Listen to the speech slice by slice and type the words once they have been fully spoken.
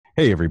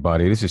Hey,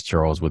 everybody, this is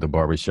Charles with the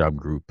Barbershop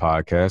Group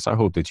podcast. I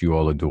hope that you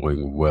all are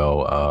doing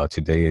well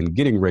today and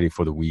getting ready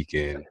for the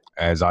weekend.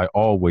 As I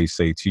always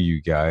say to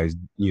you guys,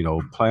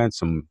 plan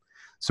some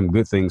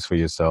good things for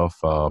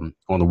yourself on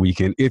the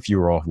weekend if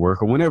you're off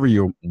work or whenever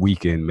your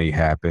weekend may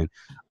happen.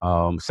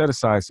 Set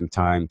aside some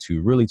time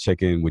to really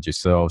check in with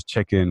yourselves,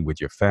 check in with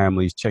your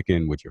families, check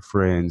in with your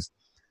friends.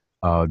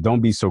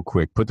 Don't be so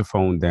quick. Put the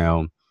phone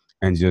down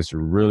and just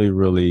really,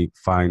 really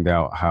find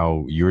out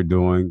how you're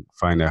doing.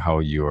 Find out how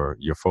your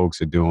folks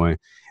are doing.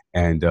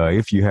 And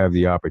if you have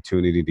the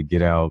opportunity to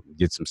get out,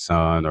 get some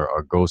sun,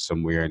 or go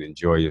somewhere and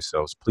enjoy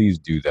yourselves, please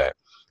do that.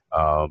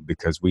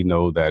 Because we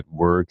know that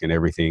work and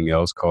everything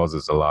else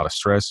causes a lot of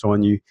stress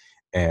on you.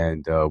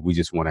 And we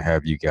just want to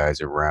have you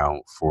guys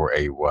around for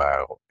a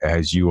while.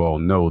 As you all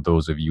know,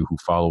 those of you who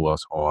follow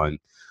us on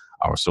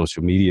our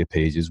social media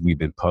pages, we've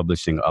been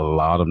publishing a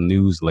lot of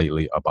news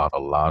lately about a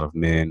lot of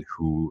men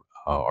who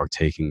are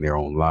taking their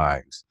own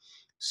lives.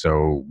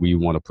 So we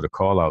want to put a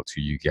call out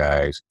to you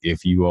guys.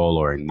 If you all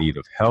are in need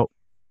of help,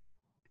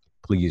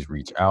 please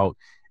reach out.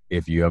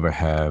 If you ever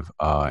have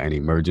an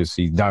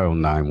emergency, dial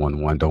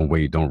 911. Don't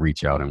wait. Don't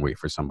reach out and wait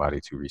for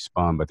somebody to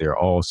respond. But there are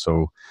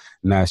also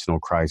national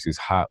crisis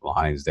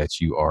hotlines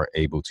that you are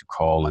able to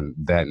call, and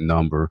that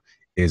number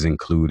is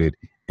included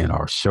in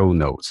our show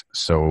notes.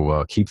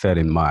 So keep that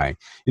in mind.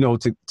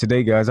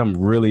 Today, guys, I'm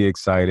really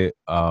excited.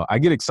 I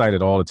get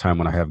excited all the time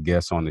when I have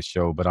guests on the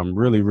show, but I'm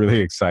really,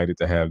 really excited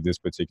to have this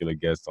particular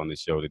guest on the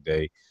show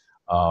today.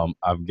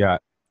 I've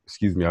got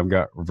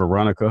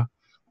Veronica.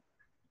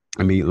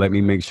 Let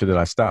me make sure that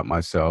I stop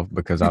myself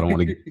because I don't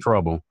want to get in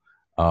trouble.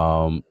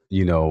 I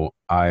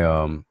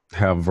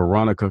have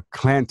Veronica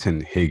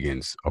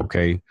Clanton-Higgins.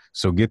 Okay.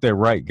 So get that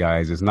right,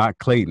 guys. It's not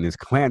Clayton, it's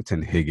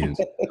Clanton-Higgins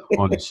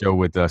on the show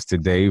with us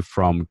today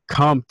from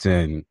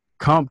Compton,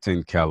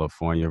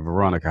 California.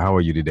 Veronica, how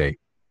are you today?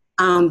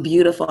 I'm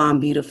beautiful. I'm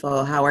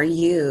beautiful. How are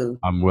you?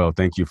 I'm well.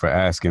 Thank you for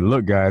asking.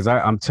 Look, guys,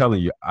 I'm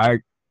telling you, I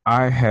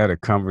had a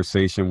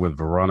conversation with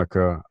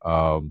Veronica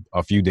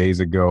a few days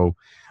ago.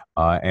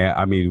 And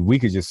I mean, we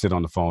could just sit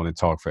on the phone and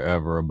talk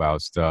forever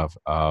about stuff.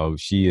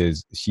 She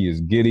is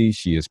giddy.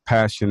 She is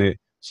passionate.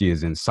 She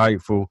is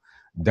insightful,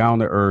 down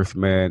to earth,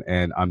 man.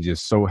 And I'm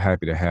just so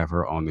happy to have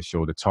her on the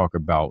show to talk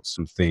about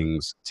some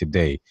things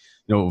today.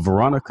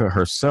 Veronica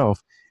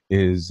herself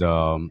is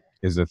a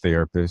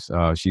therapist.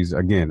 She's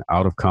again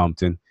out of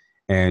Compton,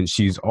 and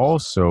she's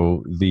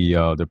also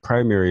the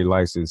primary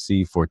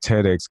licensee for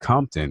TEDx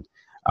Compton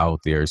out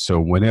there. So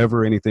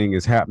whenever anything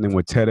is happening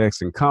with TEDx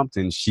and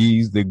Compton,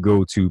 she's the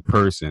go-to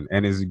person.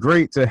 And it's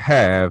great to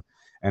have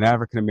an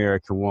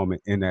African-American woman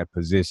in that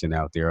position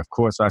out there. Of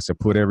course, I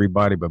support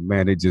everybody, but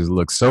man, it just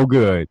looks so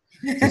good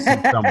to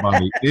see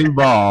somebody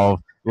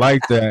involved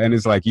like that. And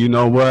it's like, you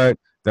know what?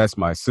 That's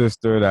my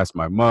sister. That's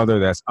my mother.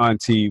 That's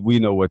auntie. We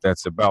know what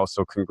that's about.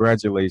 So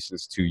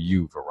congratulations to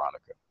you,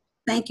 Veronica.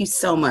 Thank you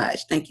so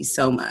much. Thank you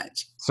so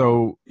much.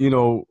 So,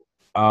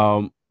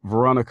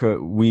 Veronica,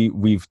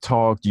 we've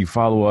talked. You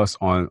follow us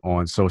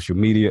on social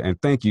media,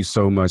 and thank you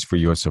so much for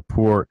your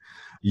support.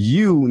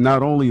 You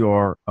not only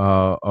are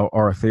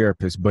a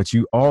therapist, but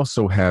you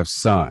also have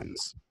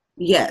sons.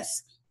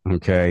 Yes.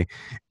 Okay,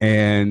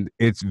 and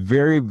it's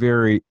very,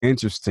 very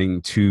interesting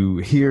to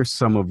hear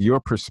some of your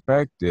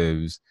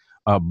perspectives,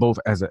 both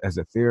as a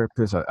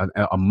therapist,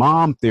 a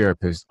mom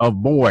therapist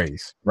of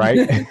boys,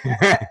 right?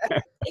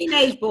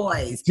 Teenage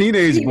boys.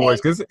 Teenage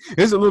boys, because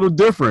it's a little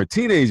different.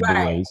 Teenage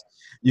Right. boys,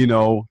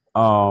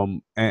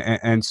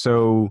 and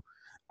so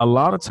a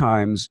lot of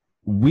times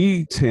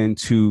we tend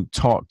to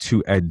talk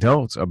to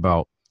adults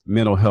about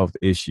mental health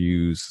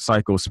issues,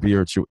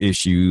 psycho-spiritual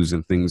issues,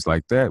 and things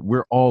like that.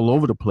 We're all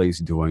over the place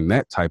doing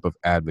that type of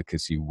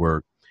advocacy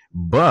work,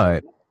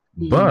 but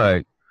Mhm.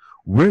 but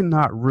we're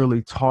not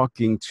really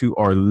talking to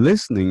or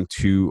listening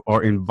to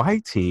or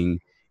inviting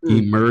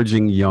Mm.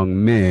 emerging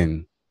young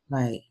men,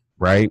 Right.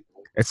 right?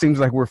 It seems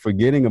like we're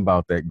forgetting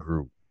about that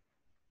group.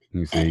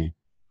 You And, see?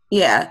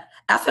 yeah.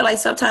 I feel like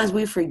sometimes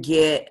we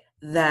forget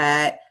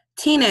that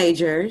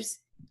teenagers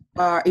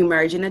are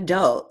emerging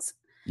adults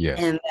Yes.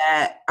 and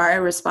that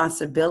our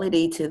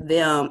responsibility to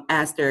them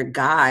as their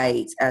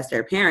guides, as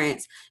their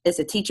parents, is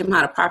to teach them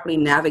how to properly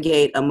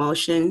navigate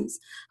emotions,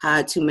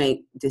 how to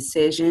make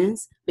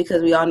decisions,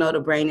 because we all know the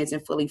brain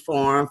isn't fully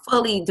formed,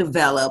 fully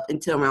developed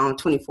until around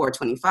 24,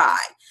 25.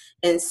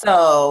 And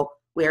so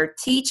we're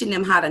teaching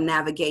them how to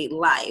navigate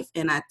life.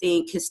 And I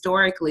think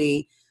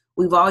historically,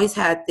 we've always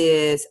had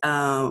this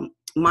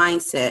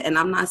mindset, and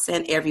I'm not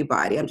saying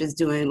everybody, I'm just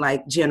doing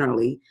like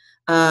generally,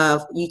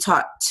 of you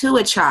talk to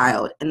a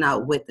child and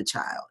not with the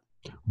child.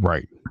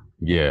 Right.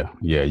 Yeah.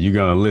 Yeah. You're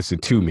gonna listen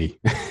to me.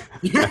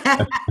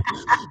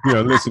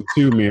 Listen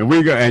to me.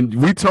 And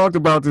we talked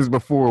about this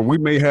before. We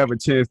may have a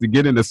chance to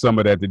get into some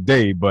of that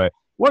today, but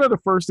one of the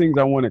first things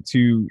I wanted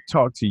to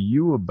talk to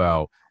you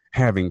about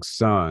having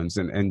sons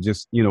and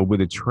just, with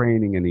the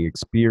training and the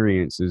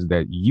experiences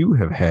that you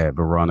have had,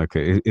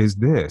 Veronica, is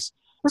this.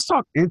 Let's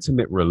talk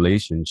intimate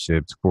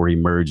relationships for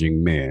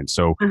emerging men.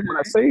 So when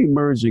I Mhm. say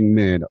emerging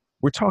men,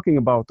 we're talking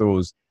about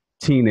those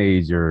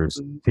teenagers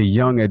to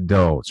young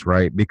adults,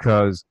 right?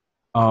 Because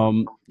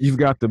you've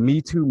got the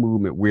Me Too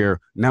movement where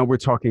now we're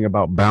talking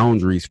about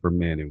boundaries for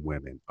men and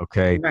women.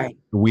 Okay. Right.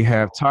 We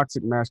have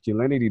toxic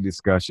masculinity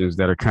discussions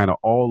that are kind of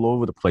all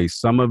over the place.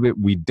 Some of it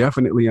we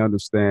definitely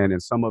understand,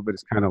 and some of it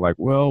is kind of like,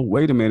 well,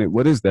 wait a minute,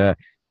 what is that?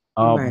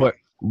 Right. But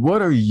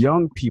what are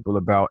young people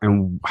about,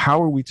 and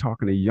how are we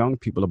talking to young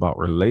people about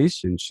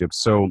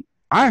relationships? So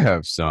I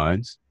have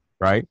sons,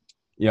 right?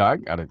 Yeah,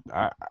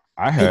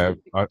 I have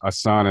a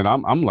son, and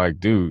I'm like,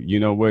 dude, you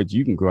know what?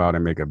 You can go out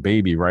and make a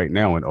baby right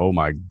now, and oh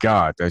my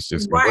God, that's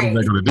just what is Right.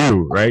 that going to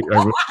do, right?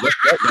 Like, what's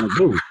that going to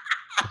do? You see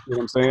what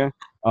I'm saying?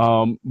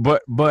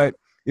 But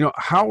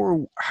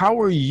how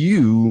are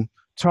you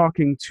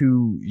talking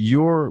to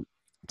your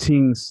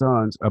teen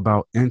sons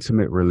about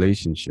intimate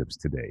relationships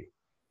today?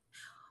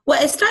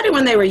 Well, it started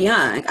when they were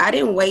young. I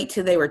didn't wait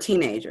till they were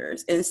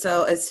teenagers. And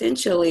so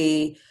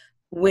essentially,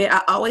 when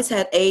I always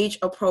had age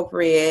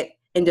appropriate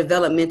and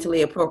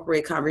developmentally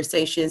appropriate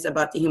conversations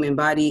about the human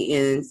body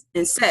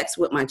and sex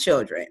with my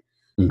children,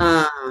 Mhm.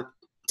 um,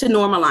 to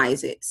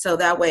normalize it. So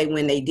that way,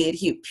 when they did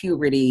hit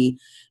puberty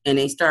and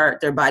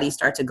their bodies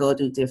start to go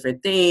through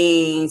different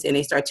things and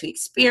they start to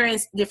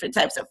experience different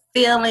types of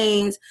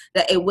feelings,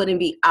 that it wouldn't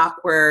be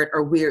awkward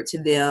or weird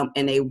to them,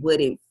 and they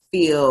wouldn't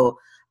feel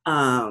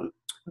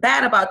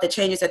bad about the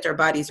changes that their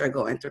bodies are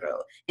going through.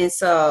 And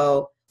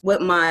so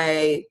with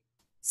my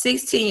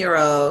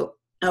 16-year-old,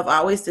 I've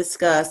always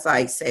discussed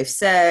like safe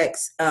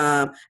sex.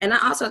 And I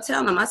also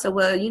tell him, I said,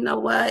 well, you know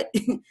what?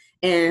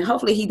 And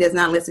hopefully he does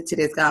not listen to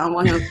this guy. I don't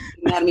want him to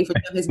be mad at me for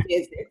doing his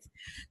business.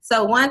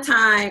 So one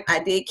time I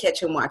did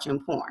catch him watching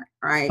porn,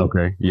 right?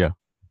 Okay. Yeah.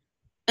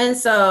 And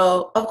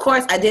so, of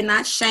course, I did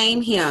not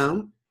shame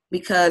him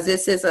because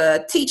this is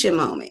a teaching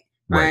moment,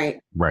 Right.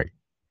 right? Right.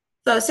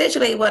 So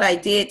essentially what I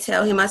did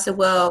tell him, I said,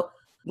 well,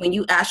 when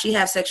you actually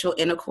have sexual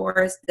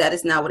intercourse, that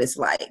is not what it's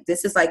like.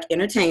 This is like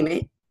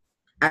entertainment.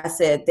 I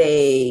said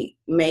they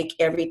make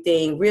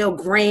everything real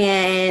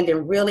grand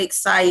and really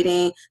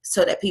exciting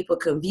so that people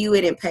can view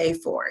it and pay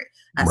for it.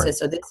 I Right. said,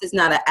 so this is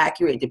not an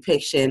accurate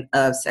depiction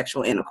of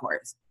sexual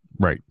intercourse.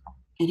 Right.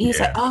 And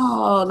he's like, Yeah.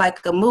 oh,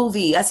 like a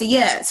movie. I said,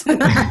 yes.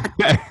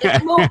 It's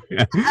a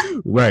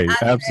movie. Right. I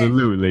said,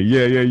 Absolutely.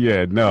 Yeah. Yeah. Yeah.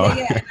 yeah, No.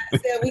 yeah. And I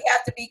said, we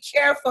have to be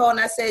careful. And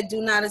I said, do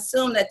not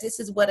assume that this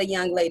is what a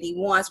young lady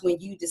wants when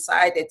you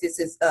decide that this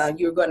is,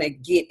 you're going to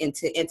get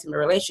into intimate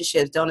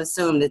relationships. Don't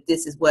assume that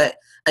this is what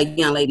a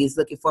young lady is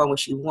looking for, what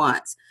she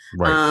wants.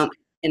 Right.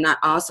 And I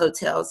told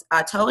him,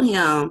 I told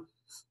him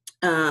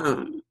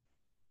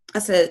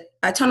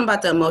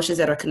about the emotions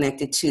that are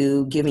connected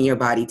to giving your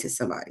body to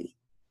somebody.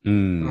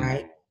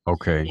 Right.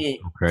 Okay. Okay.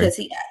 Because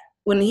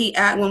when we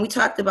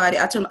talked about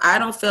it, I told him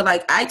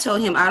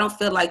I don't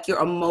feel like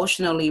you're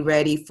emotionally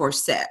ready for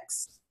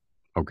sex.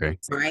 Okay.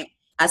 Right.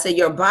 I said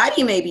your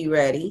body may be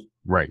ready,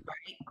 Right.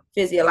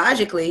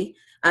 physiologically.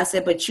 I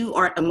said, but you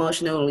aren't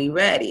emotionally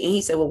ready. And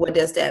he said, well, what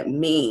does that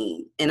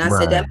mean? And I said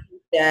Right. that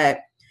means that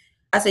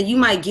I said you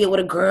might get with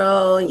a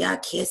girl and y'all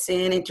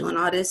kissing and doing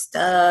all this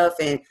stuff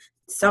and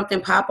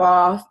something pop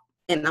off.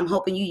 And I'm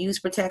hoping you use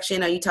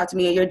protection or you talk to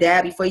me or your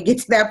dad before you get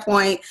to that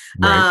point.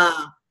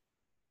 Right.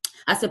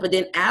 I said, but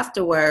then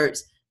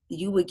afterwards,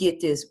 you would get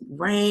this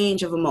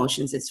range of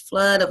emotions, this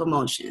flood of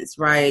emotions,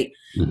 right?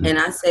 Mhm. And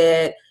I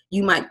said,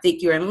 you might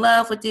think you're in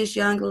love with this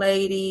young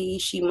lady.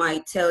 She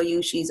might tell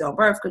you she's on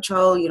birth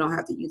control. You don't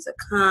have to use a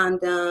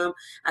condom.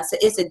 I said,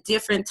 it's a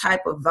different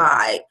type of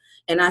vibe.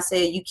 And I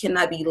said, you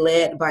cannot be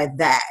led by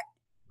that.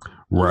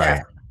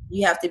 Right.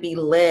 You have to be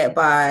led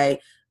by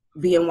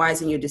being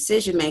wise in your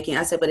decision making.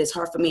 I said, but it's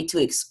hard for me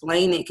to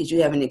explain it because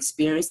you haven't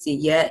experienced it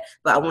yet.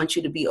 But I want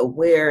you to be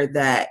aware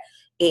that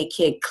it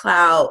can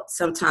cloud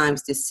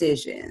sometimes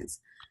decisions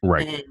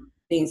Right. and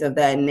things of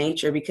that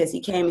nature. Because he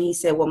came and he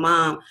said, well,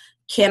 Mom,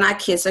 can I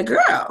kiss a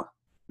girl?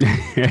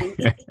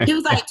 He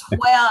was like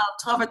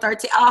 12 or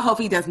 13. I hope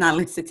he does not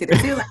listen to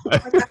this.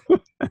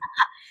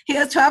 He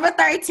was 12 or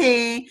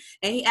 13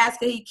 and he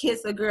asked if he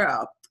kissed a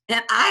girl.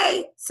 And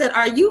I said,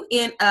 are you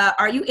in a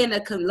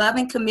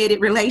loving,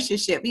 committed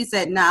relationship? He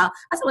said, no.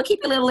 I said, well, keep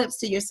your little lips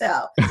to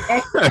yourself.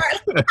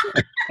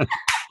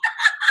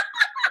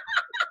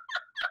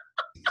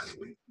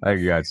 I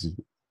got you.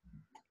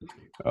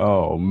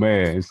 Oh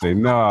man, say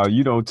no,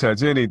 you don't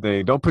touch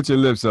anything. Don't put your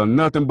lips on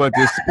nothing but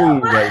this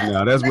spoon right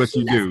now. That's what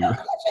you do.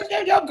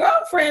 That's your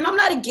girlfriend. I'm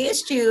not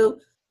against you,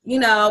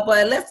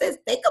 but let's just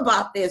think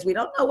about this. We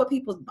don't know what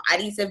people's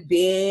bodies have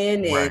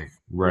been, and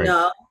Right.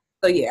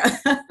 so yeah,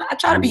 I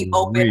try to be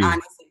open,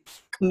 honest,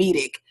 and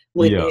comedic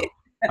with it.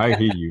 I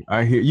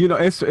hear you.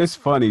 It's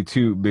funny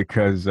too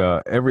because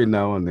every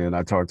now and then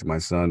I talk to my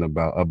son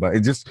about it.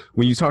 Just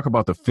when you talk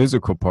about the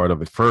physical part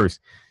of it first,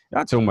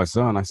 I told my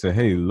son, I said,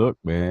 "Hey, look,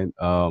 man,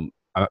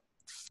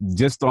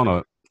 just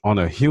on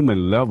a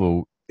human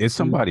level, is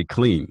somebody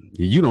clean?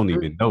 You don't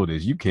even know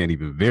this. You can't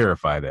even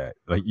verify that,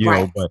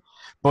 Right.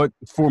 But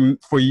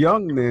for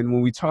young men,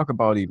 when we talk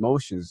about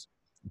emotions,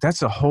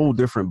 that's a whole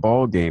different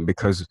ball game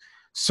because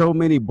so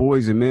many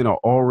boys and men are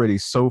already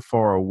so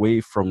far away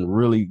from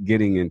really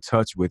getting in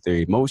touch with their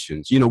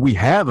emotions. You know, we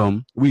have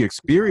them, we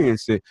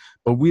experience it,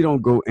 but we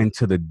don't go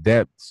into the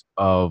depths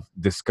of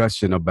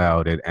discussion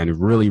about it and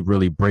really,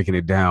 really breaking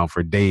it down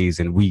for days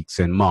and weeks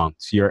and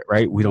months. You're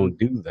right. We don't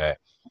do that.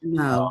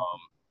 No.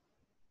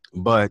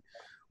 But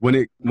when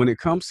it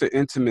comes to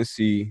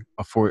intimacy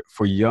for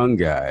young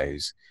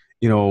guys,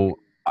 you know,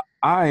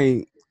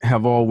 I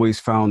have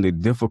always found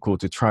it difficult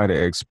to try to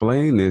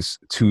explain this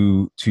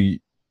to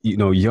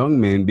young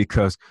men,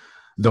 because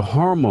the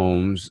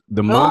hormones,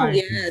 the Oh, mind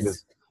is yes.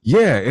 just,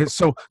 yeah. It's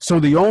so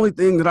the only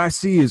thing that I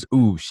see is,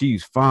 ooh,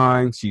 she's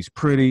fine, she's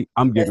pretty,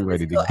 I'm The getting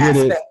ready to physical get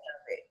it. aspect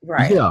of it.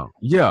 Right. Yeah,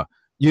 yeah.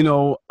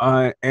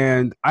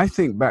 And I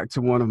think back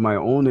to one of my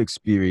own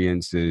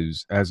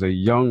experiences as a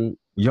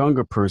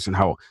younger person,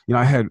 how,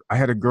 I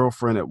had a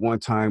girlfriend at one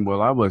time.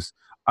 Well, I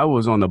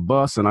was on the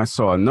bus and I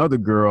saw another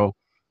girl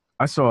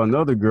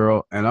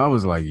and I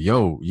was like,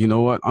 yo, you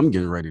know what? I'm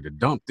getting ready to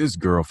dump this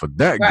girl for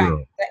that Right.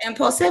 girl. The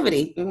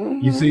impulsivity. You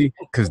Hmm. see,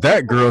 because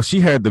that girl, she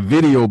had the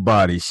video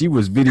body. She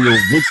was video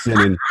vixen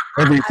and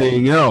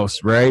everything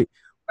else, right?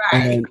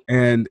 Right.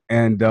 And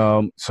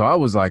so I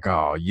was like,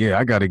 oh yeah,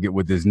 I got to get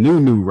with this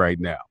new right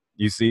now.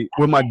 You see,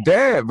 with my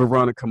dad,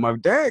 Veronica, my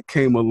dad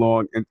came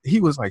along and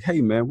he was like,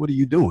 hey man, what are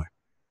you doing?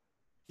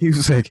 He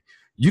was like,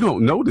 you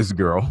don't know this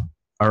girl,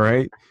 all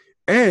right?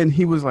 And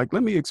he was like,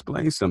 let me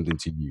explain something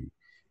to you.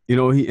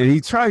 He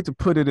tried to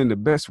put it in the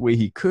best way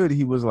he could.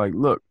 He was like,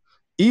 look,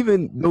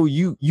 even though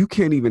you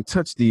can't even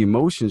touch the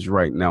emotions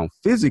right now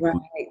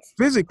Right.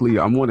 physically,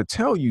 I want to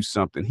tell you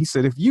something. He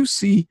said,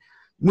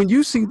 when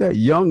you see that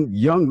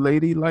young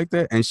lady like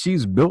that and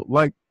she's built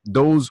like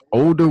those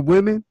older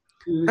women,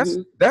 that's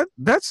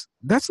Mm-hmm.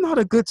 that's not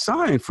a good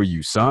sign for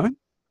you, son.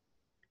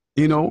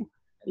 You know,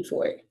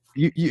 For it.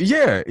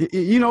 yeah,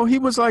 he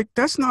was like,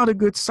 that's not a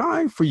good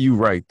sign for you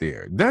right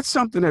there. That's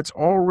something that's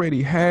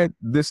already had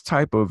this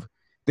type of,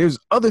 there's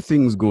other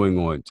things going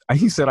on.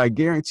 He said, I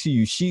guarantee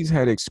you she's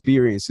had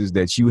experiences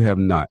that you have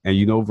not.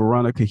 And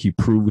Veronica, he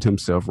proved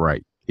himself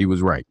right. He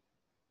was right.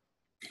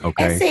 And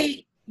Okay.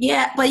 see,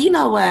 yeah, but you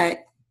know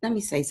what? Let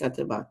me say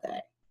something about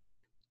that.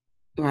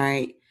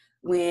 Right.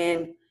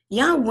 When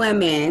young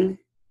women,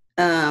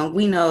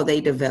 we know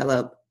they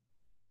develop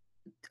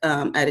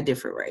at a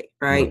different rate,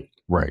 Right. right?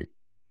 Right.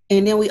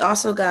 And then we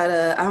also got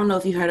I don't know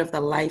if you heard of the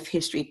life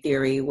history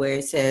theory, where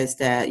it says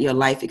that your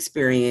life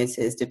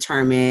experiences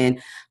determine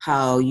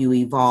how you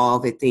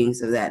evolve and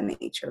things of that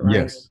nature, right?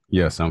 Yes.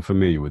 Yes. I'm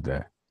familiar with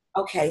that.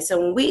 Okay, so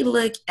when we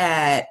look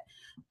at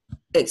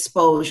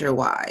exposure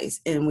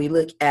wise, and we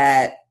look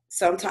at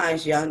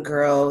sometimes young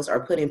girls are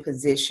put in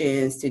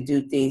positions to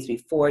do things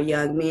before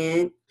young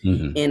men.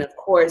 Hmm. And of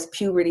course,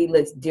 puberty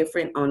looks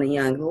different on a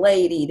young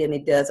lady than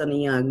it does on a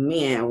young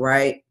man,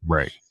 right?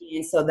 Right.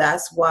 And so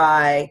that's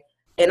why,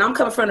 and I'm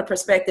coming from the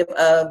perspective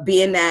of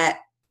being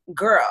that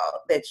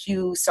girl that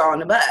you saw on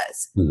the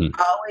bus, Hmm.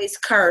 always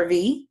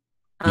curvy,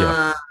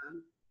 Yeah.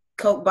 um,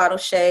 Coke bottle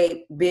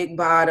shape, big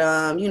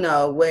bottom,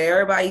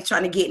 where everybody's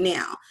trying to get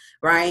now,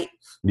 right?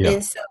 Yeah.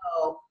 And so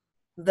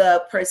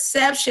the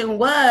perception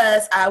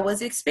was I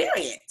was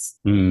experienced,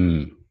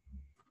 Mm.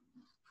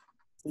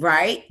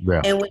 right?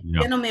 Yeah. And when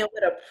Yeah. gentlemen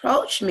would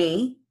approach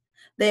me,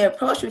 they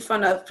approach me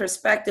from the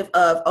perspective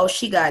of, oh,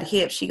 she got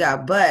hips, she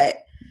got butt,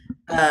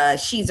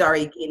 she's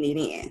already getting it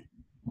in.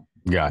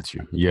 Got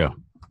you. Yeah.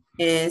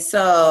 And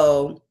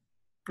so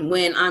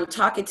when I'm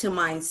talking to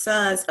my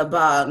sons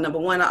about, number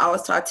one, I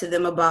always talk to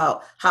them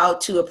about how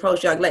to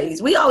approach young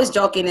ladies. We always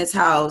joke in this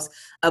house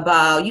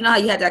about, how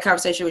you had that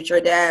conversation with your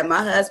dad.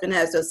 My husband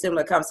has those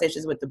similar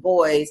conversations with the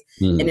boys.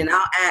 And Mm. then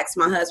I'll ask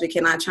my husband,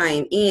 can I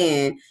chime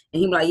in? And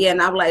he'll be like, yeah.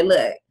 And I'll be like,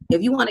 look,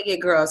 if you want to get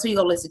girls, who you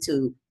going to listen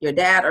to, your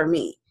dad or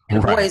me?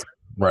 And the Right. boys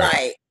were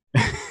Right.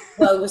 like,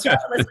 well, it was trying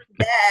to listen to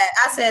dad.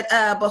 I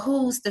said, but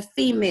who's the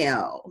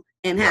female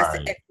and has the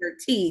Right.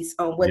 expertise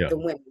on what Yeah. the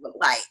women look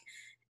like?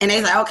 And they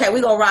like, okay,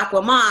 we're going to rock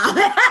with mom.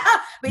 Right.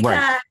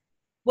 Because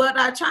what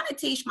I'm trying to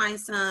teach my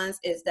sons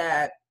is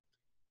that,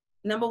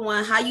 number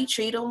one, how you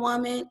treat a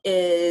woman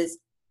is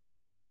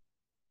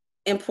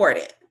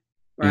important,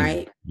 Mm.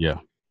 right? Yeah.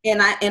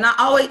 And I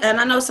always, and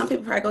I know some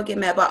people probably gonna get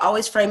mad, but I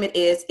always frame it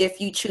as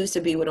if you choose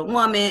to be with a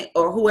woman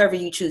or whoever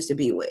you choose to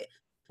be with.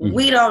 Hmm.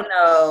 We don't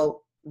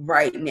know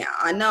right now.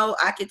 I know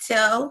I could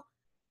tell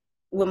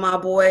with my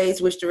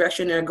boys which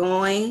direction they're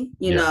going,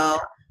 Yeah.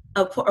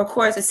 Of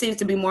course, it seems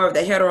to be more of the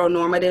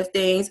heteronormative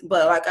things,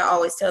 but like I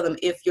always tell them,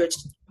 if your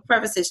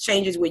preferences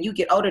changes when you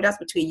get older, that's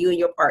between you and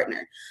your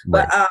partner.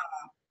 Right.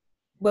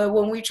 But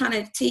when we're trying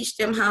to teach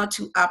them how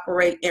to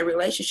operate in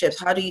relationships,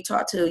 how do you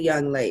talk to a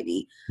young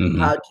lady? Hmm.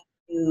 How do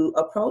you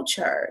approach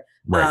her?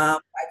 Right.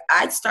 Like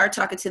I start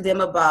talking to them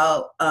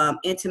about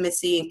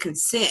intimacy and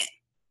consent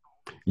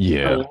a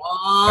Yeah.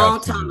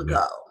 long time Absolutely.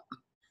 ago.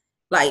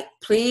 Like,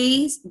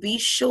 please be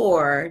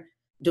sure,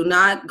 do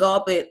not go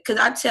up it. Because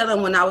I tell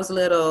them when I was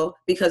little,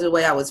 because of the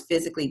way I was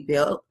physically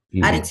built,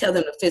 I didn't Hmm. tell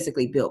them the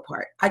physically built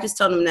part. I just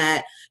told them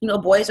that,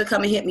 boys would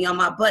come and hit me on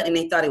my butt and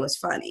they thought it was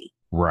funny.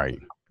 Right.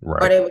 Or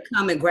Right. they would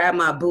come and grab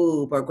my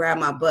boob or grab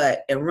my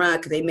butt and run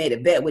because they made a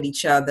bet with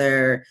each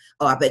other.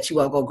 Oh, I bet you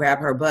won't go grab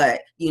her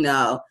butt, you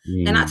know.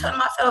 And I told Mm.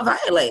 them I felt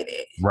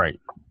violated. Right.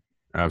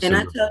 And I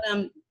Absolutely. tell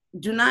them,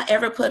 do not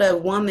ever put a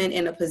woman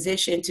in a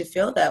position to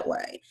feel that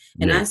way.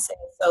 And Yeah. I say,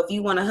 so if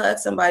you want to hug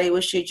somebody,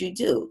 what should you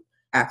do?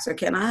 Ask her,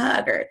 can I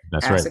hug her?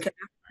 That's Ask right. her, can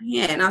I hug her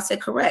hand? And I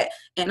said, correct.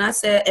 And I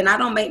said, and I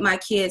don't make my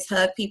kids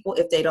hug people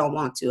if they don't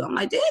want to. I'm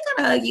like, they ain't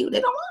gonna hug you.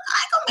 They don't want,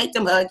 I ain't gonna make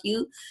them hug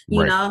you,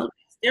 you Right. know,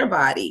 it's their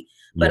body.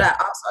 But Yeah.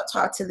 I also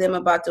talk to them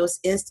about those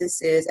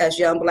instances as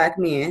young Black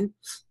men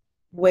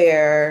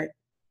where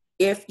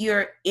if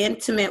you're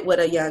intimate with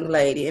a young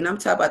lady, and I'm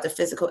talking about the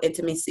physical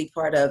intimacy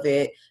part of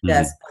it,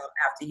 that's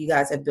Hmm. after you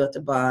guys have built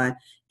a bond,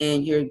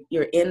 and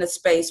you're in the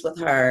space with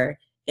her,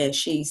 and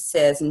she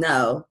says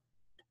no,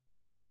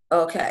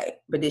 okay,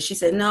 but then she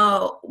said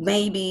no,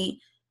 maybe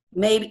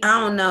I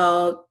don't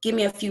know, give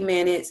me a few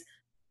minutes.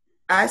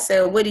 I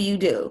said, what do you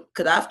do?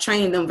 Because I've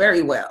trained them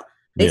very well.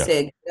 They Yeah.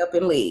 said get up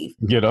and leave.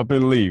 Get up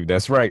and leave.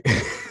 That's right.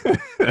 I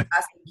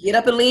said get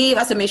up and leave.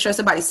 I said make sure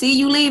somebody see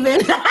you leaving.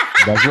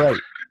 That's right.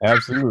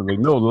 Absolutely.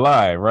 No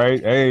lie, right?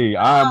 Hey,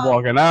 I'm I'm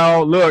walking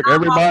out. Look, walking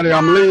everybody,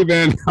 I'm out.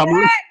 leaving.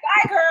 Bye,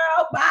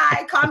 girl.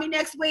 Bye. Call me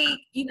next week,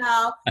 you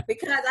know,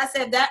 because I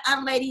said that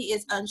young lady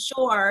is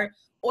unsure,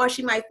 or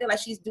she might feel like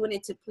she's doing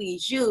it to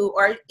please you,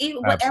 or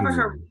even whatever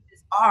her Absolutely.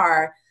 reasons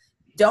are.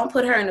 Don't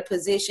put her in a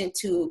position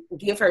to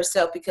give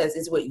herself because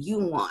it's what you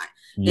want.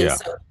 And Yeah.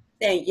 so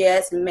saying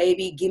yes,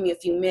 maybe give me a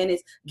few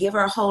minutes, give her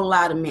a whole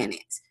lot of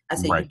minutes. I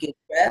said, you Right. get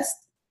rest.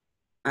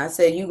 I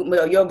said,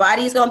 your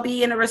body's gonna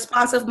be in a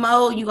responsive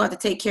mode. You're gonna have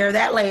to take care of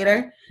that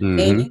later. And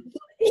Hmm.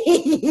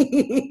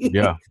 you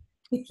Yeah.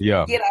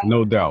 Yeah. get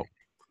No doubt.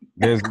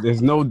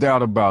 There's no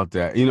doubt about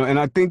that. And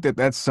I think that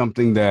that's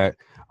something that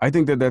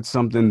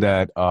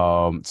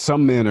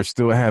some men are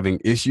still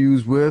having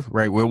issues with,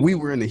 right? When we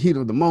were in the heat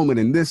of the moment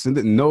and this and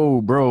that,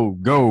 no, bro,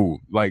 go.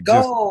 Like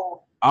just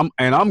go.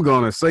 I'm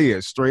gonna say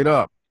it straight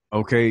up.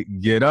 Okay,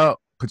 get up,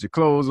 put your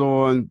clothes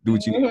on, do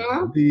what you need to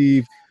Mm-hmm. do,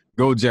 leave,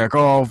 go jack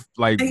off,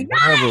 like Right.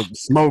 whatever,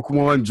 smoke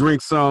one,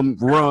 drink some,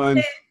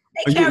 run.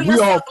 Take care of We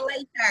all, yourself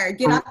later.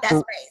 Get out that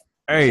space.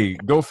 hey,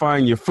 go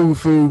find your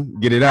foo-foo,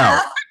 get it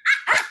out.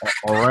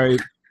 All right.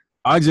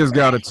 I just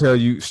gotta tell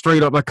you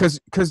straight up, like, cause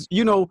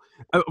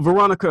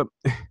Veronica,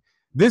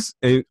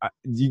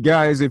 you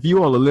guys, if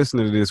you all are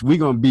listening to this, we're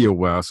gonna be a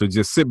while, so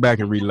just sit back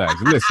and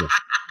relax. Listen,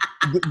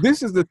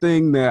 this is the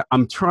thing that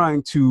I'm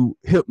trying to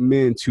help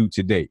men to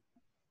today.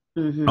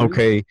 Mm-hmm.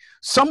 Okay,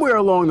 somewhere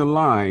along the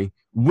line,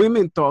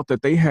 women thought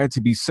that they had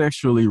to be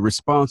sexually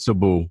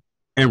responsible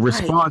and Right.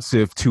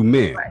 responsive to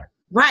men.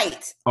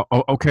 Right.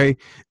 Okay.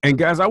 And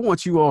guys, I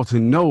want you all to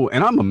know,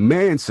 and I'm a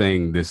man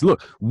saying this.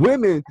 Look,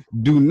 women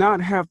do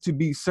not have to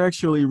be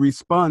sexually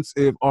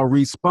responsive or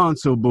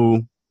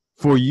responsible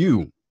for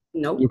you.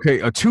 Nope.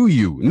 Okay. Or to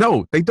you.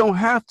 No, they don't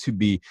have to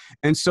be.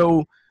 And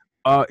so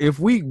if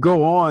we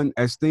go on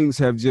as things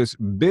have just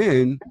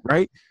been,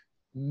 right?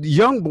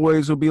 Young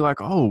boys will be like,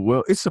 oh,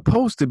 well, it's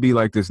supposed to be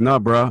like this. Nah,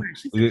 bro.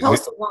 She's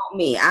supposed to want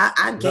me.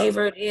 I No, gave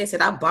her this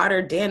and I bought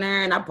her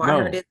dinner and I bought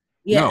her no. this.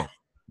 Yeah. No.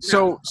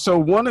 No. So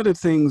one of the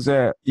things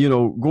that,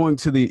 going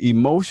to the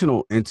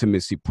emotional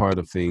intimacy part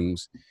of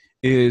things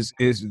is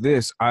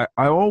this. I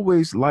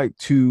always like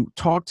to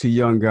talk to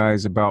young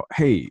guys about,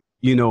 hey,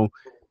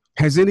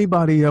 has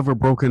anybody ever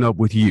broken up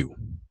with you?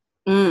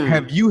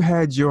 Have Mm. you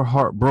had your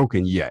heart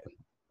broken yet?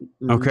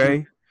 Mm-hmm.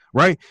 Okay.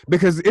 Right?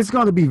 Because it's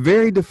going to be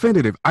very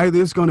definitive.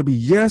 Either it's going to be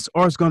yes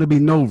or it's going to be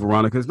no,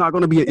 Veronica. It's not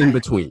going to be an in Right.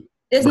 between.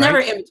 It's Right? never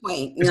in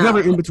between. It's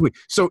never No. in between.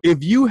 So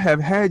if you have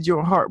had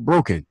your heart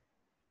broken,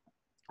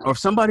 or if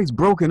somebody's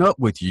broken up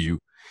with you,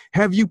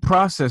 have you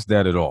processed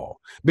that at all?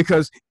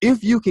 Because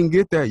if you can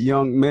get that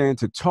young man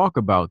to talk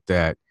about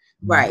that,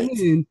 Right.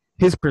 then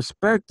his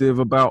perspective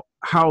about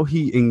how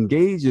he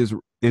engages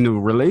in a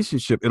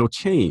relationship, it'll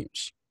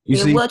change. You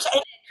It see, will change.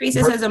 It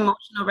increases but his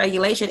emotional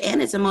regulation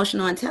and his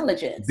emotional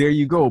intelligence. there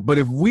you go. But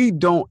if we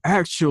don't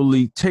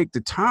actually take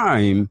the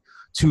time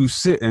to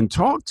sit and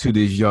talk to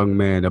this young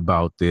man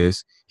about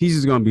this, he's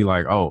just going to be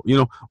like, oh,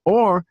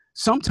 or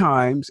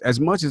sometimes, as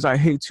much as I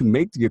hate to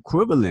make the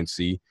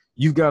equivalency,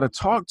 you've got to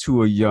talk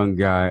to a young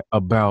guy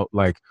about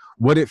like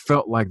what it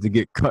felt like to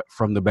get cut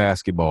from the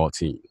basketball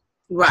team,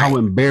 how Right.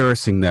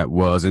 embarrassing that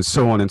was, and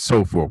so on and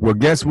so forth. Well,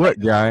 guess what,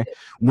 guy?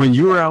 When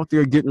you're out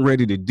there getting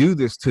ready to do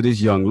this to this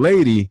young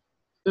lady,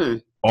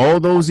 Mm. all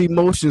those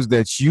emotions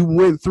that you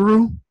went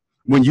through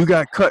when you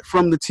got cut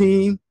from the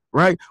team,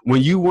 right?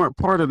 When you weren't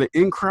part of the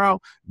in crowd,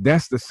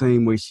 that's the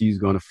same way she's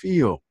going to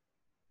feel.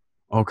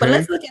 But Okay.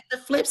 let's look at the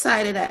flip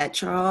side of that,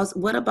 Charles.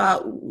 What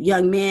about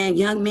young men?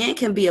 Young men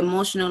can be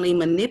emotionally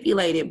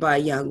manipulated by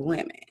young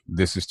women.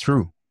 This is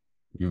true.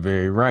 You're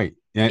very right.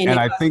 And, And and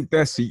it I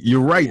causes, think you're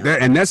right. yeah.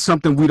 And that's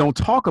something we don't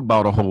talk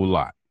about a whole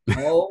lot.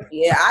 Oh,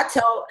 yeah.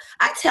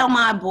 I tell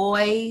my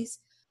boys,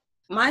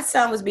 my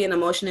son was being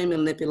emotionally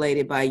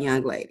manipulated by a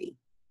young lady.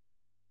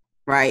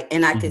 Right.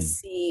 And I could Mhm.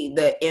 see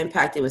the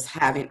impact it was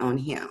having on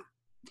him.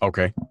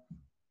 Okay.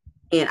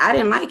 And I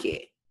didn't like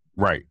it.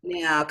 Right.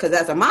 Now, because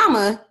as a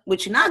mama,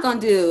 what you're not going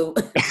to do,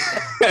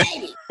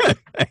 baby.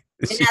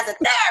 And as a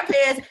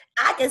therapist,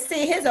 I can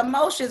see his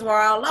emotions were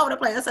all over the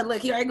place. I said,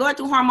 look, he ain't going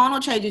through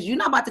hormonal changes. You're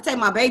not about to take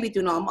my baby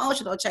through no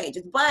emotional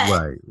changes. But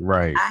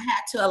right. I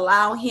had to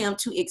allow him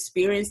to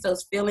experience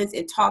those feelings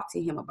and talk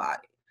to him about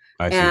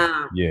I it.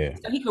 see. Yeah.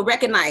 So he could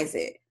recognize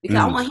it. Because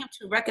I want him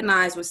to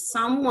recognize when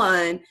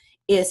someone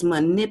is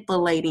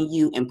manipulating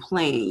you and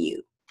playing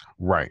you.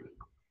 Right.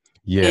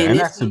 Yeah. And And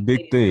this that's a young big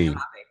lady is playing thing.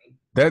 my baby.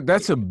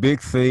 That's a big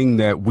thing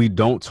that we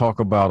don't talk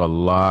about a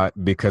lot,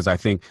 because I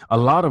think a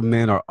lot of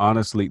men are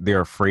honestly,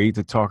 they're afraid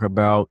to talk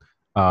about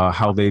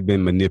how they've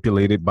been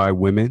manipulated by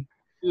women,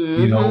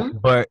 Mm-hmm.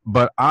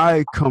 but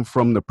I come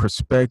from the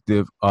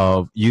perspective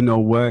of, you know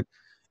what,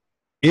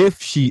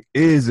 if she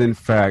is in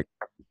fact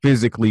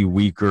physically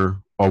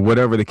weaker or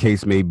whatever the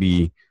case may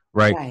be,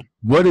 right? Right.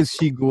 What is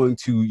she going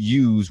to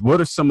use? What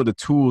are some of the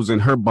tools in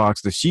her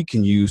box that she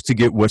can use to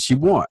get what she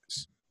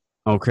wants?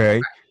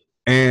 Okay.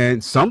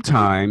 And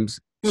sometimes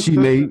she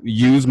may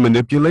use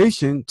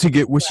manipulation to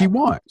get what she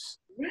wants.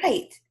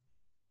 Right.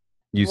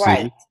 You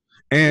Right. see?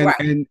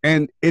 And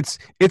Right.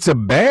 it's a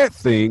bad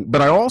thing,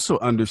 but I also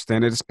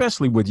understand it,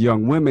 especially with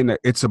young women, that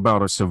it's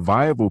about a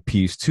survival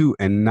piece too,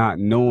 and not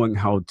knowing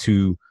how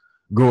to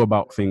go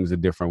about things a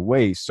different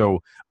way.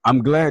 So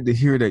I'm glad to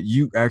hear that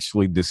you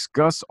actually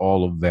discuss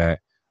all of that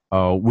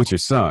with your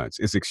sons.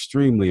 It's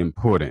extremely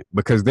important,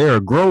 because there are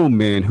grown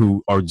men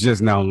who are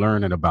just now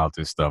learning about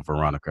this stuff,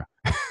 Veronica.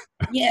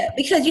 Yeah,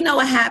 because you know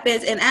what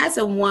happens, and as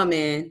a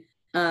woman,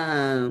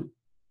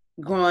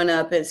 growing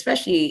up,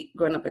 especially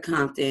growing up in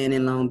Compton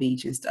and Long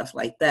Beach and stuff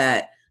like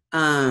that,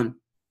 I've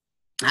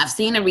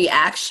seen a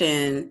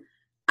reaction.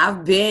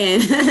 I've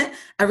been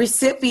a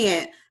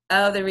recipient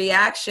of the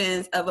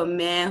reactions of a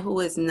man who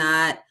is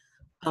not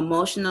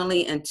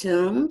emotionally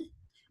attuned,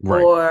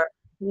 Right. or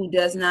who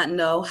does not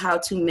know how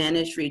to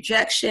manage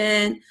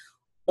rejection,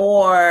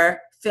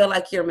 or feel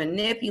like you're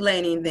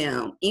manipulating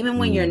them, even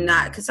when you're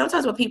not. Because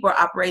sometimes when people are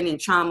operating in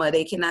trauma,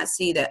 they cannot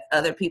see that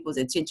other people's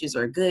intentions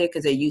are good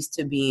because they're used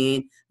to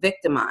being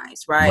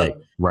victimized, right?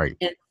 Right.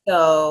 And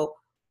so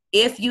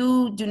if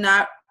you do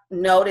not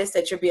notice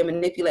that you're being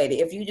manipulated,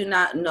 if you do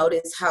not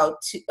notice how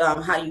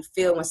you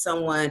feel when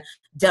someone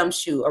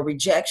dumps you or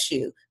rejects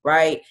you,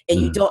 right, and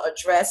you don't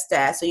address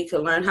that so you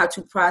can learn how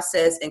to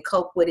process and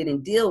cope with it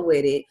and deal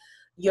with it,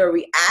 your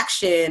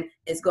reaction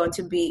is going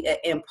to be an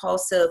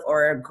impulsive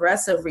or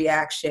aggressive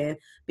reaction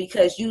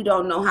because you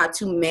don't know how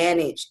to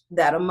manage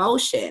that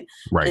emotion.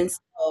 Right. And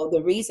so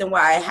the reason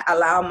why I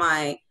allow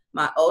my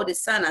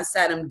oldest son, I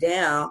sat him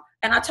down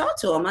and I talked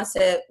to him. I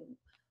said,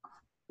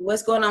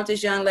 what's going on with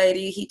this young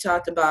lady? He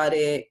talked about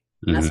it.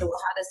 And I said, well,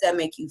 how does that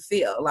make you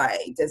feel?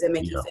 Like, does it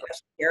make you feel like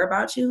she care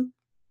about you?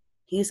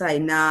 He's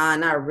like, nah,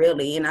 not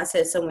really. And I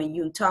said, so when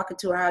you talking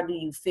to her, how do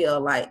you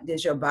feel? Like,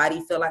 does your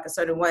body feel like a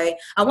certain way?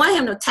 I want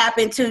him to tap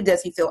into,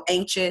 does he feel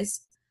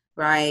anxious,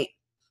 right?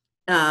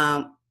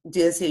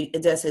 Does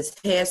his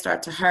head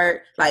start to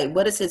hurt? Like,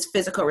 what is his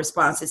physical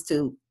responses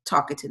to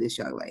talking to this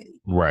young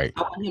lady? Right.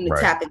 I want him to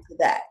tap into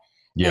that.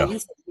 Yeah. And he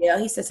said, yeah,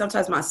 he said,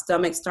 sometimes my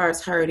stomach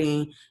starts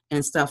hurting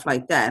and stuff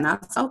like that. And I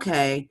said,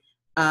 okay.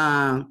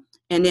 And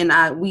then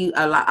I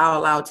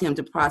allowed him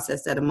to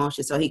process that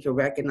emotion so he could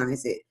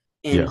recognize it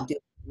and do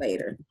it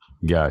later.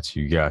 Got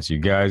you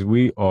guys.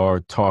 We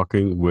are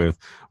talking with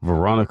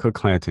Veronica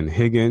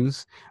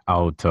Clanton-Higgins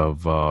out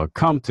of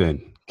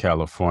Compton,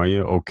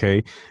 California.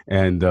 Okay.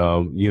 And,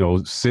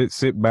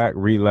 sit back,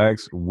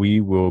 relax.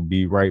 We will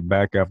be right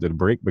back after the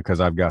break,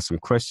 because I've got some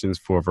questions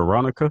for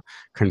Veronica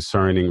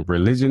concerning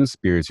religion,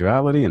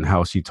 spirituality, and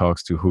how she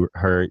talks to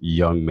her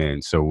young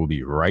men. So we'll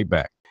be right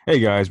back. Hey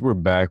guys, we're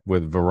back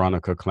with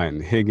Veronica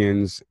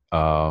Clanton-Higgins.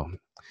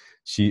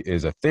 She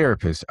is a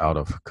therapist out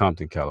of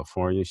Compton,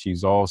 California.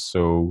 She's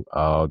also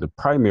the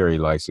primary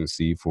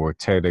licensee for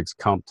TEDx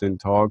Compton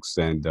Talks,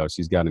 and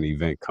she's got an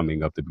event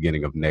coming up the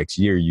beginning of next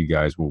year. You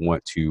guys will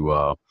want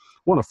to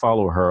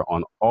follow her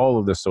on all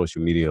of the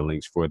social media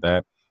links for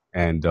that,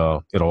 and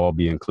it'll all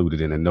be included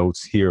in the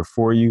notes here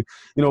for you.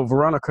 You know,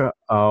 Veronica,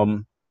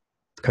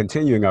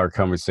 continuing our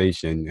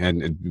conversation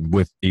and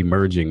with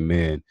emerging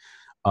men.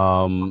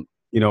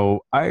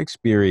 I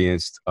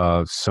experienced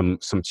some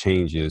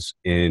changes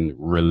in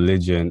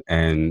religion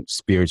and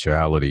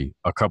spirituality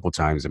a couple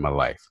times in my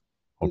life.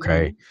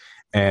 Okay.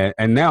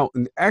 And now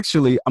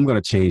actually I'm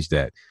going to change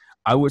that.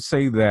 I would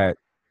say that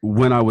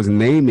when I was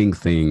naming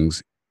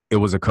things, it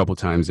was a couple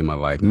times in my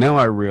life. Now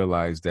I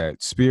realize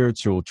that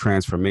spiritual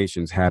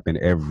transformations happen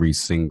every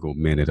single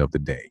minute of the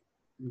day.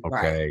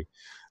 Okay.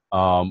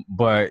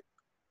 But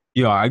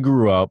I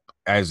grew up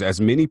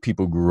as many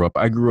people grew up.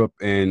 I grew up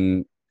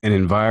in an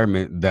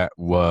environment that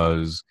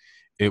was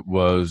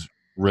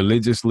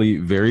religiously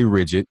very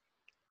rigid,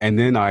 and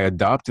then I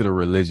adopted a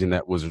religion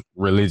that was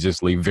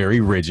religiously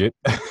very rigid.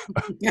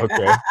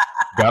 Okay,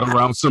 got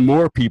around some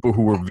more people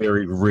who were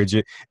very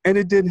rigid, and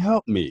it didn't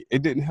help me.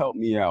 It didn't help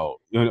me out.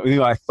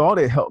 I thought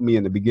it helped me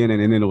in the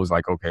beginning, and then it was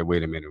like, okay,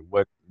 wait a minute,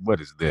 what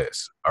is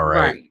this? All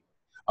right,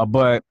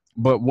 but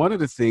one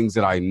of the things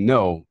that I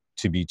know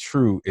to be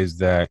true is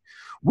that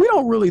we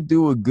don't really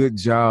do a good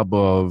job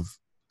of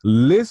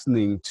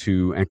listening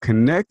to and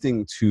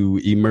connecting to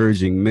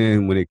emerging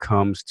men when it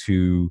comes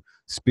to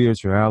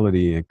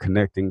spirituality and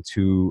connecting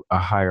to a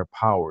higher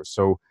power.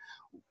 So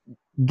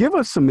give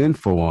us some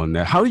info on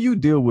that. How do you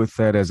deal with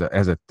that as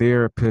a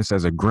therapist,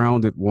 as a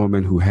grounded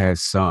woman who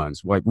has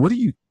sons? Like, what do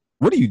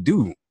you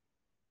do?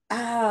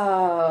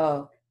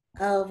 Oh,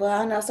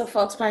 well, I know some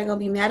folks probably gonna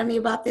be mad at me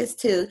about this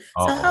too.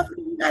 So Uh-oh.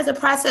 hopefully you guys will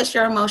process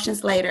your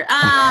emotions later.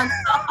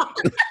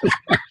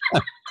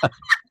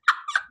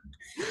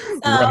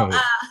 So,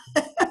 Right.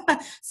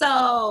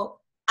 so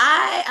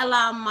I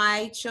allow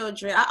my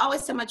children. I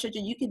always tell my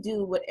children, you can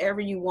do whatever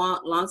you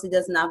want, as long as it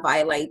does not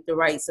violate the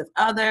rights of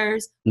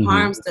others, Mm-hmm.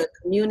 harms the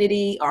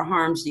community, or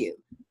harms you.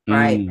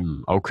 Right.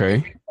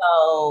 Okay.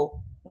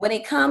 So when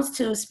it comes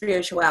to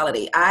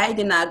spirituality, I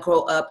did not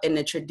grow up in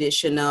the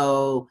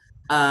traditional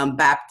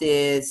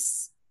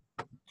Baptist,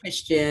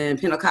 Christian,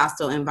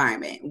 Pentecostal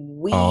environment.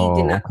 We did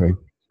Oh, not okay. go to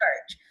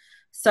church.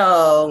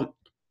 So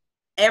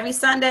every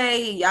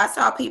Sunday, y'all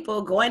saw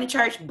people going to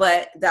church,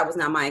 but that was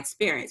not my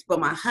experience. But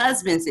my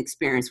husband's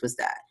experience was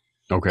that.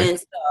 Okay. And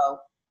so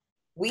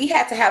we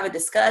had to have a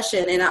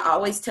discussion. And I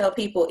always tell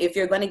people, if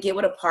you're going to get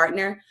with a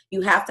partner,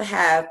 you have to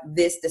have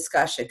this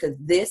discussion because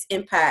this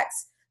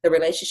impacts the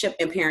relationship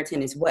and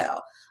parenting as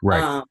well.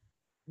 Right.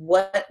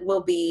 What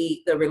will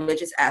be the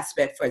religious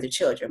aspect for the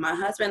children? My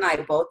husband and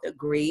I both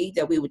agreed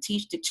that we would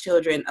teach the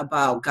children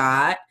about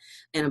God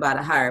and about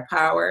a higher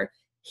power.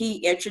 He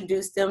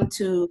introduced them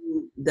to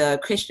the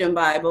Christian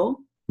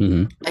Bible.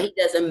 Mm-hmm. He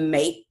doesn't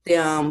make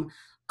them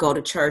go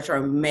to church or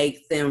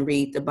make them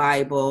read the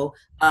Bible.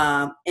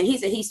 And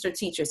he's a Easter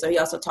teacher, so he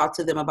also talked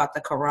to them about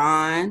the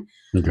Quran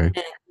Okay. and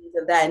things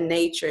of that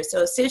nature.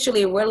 So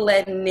essentially, we're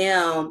letting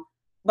them,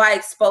 by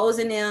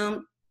exposing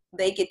them,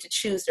 they get to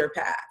choose their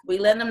path. We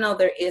let them know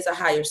there is a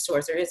higher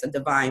source, there is a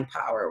divine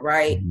power,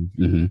 right?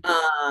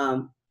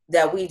 Mm-hmm.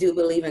 That we do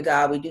believe in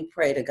God, we do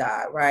pray to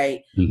God,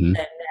 right? Mm-hmm. And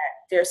that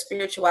their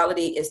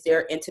spirituality is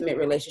their intimate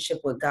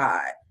relationship with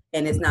God.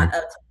 And it's Okay. not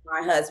up to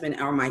my husband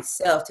or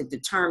myself to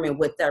determine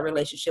what that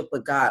relationship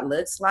with God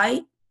looks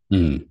like,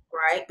 Mm-hmm.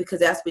 right? Because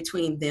that's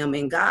between them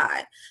and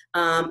God.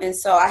 And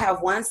so I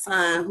have one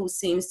son who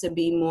seems to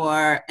be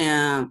more,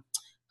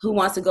 who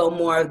wants to go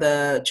more of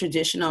the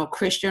traditional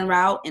Christian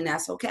route, and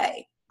that's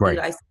okay. He Right.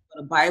 likes to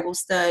go to Bible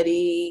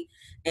study,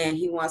 and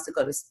he wants to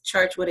go to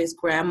church with his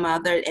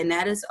grandmother, and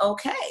that is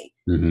okay.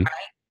 Mm-hmm.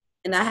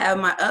 And I have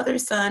my other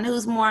son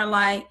who's more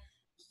like,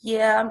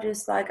 yeah, I'm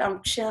just like,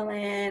 I'm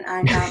chilling.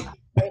 I know I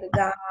pray to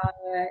God.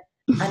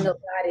 I know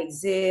God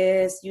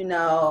exists,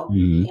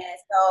 Mm-hmm. and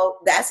so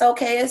that's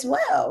okay as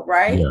well,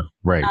 right? Yeah.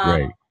 Right. Um,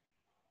 Right.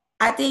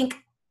 I think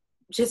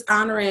just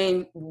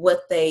honoring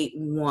what they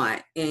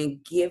want and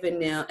giving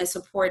them and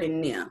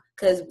supporting them,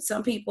 because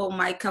some people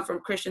might come from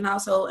a Christian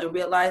household and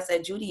realize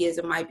that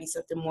Judaism might be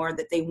something more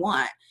that they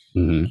want,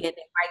 Mm-hmm. and they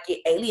might get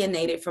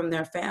alienated from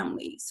their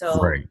family. So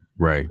Right.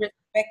 Right.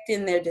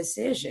 respecting their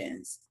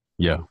decisions.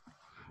 Yeah.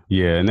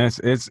 Yeah, and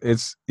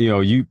it's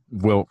you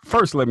well,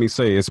 first let me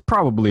say it's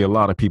probably a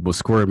lot of people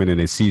squirming in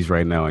their seats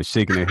right now and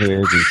shaking their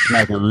heads and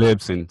smacking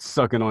lips and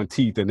sucking on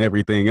teeth and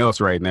everything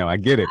else right now. I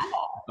get it.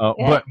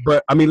 Yeah.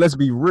 But I mean, let's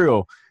be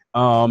real.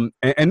 And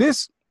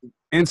this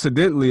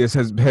incidentally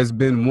has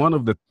been one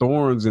of the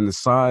thorns in the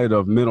side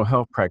of mental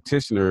health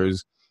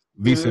practitioners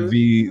Mhm.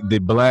 vis-a-vis the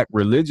Black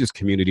religious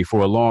community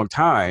for a long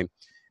time.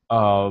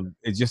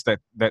 It's just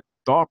that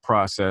thought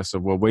process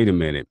of, well, wait a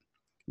minute,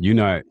 you're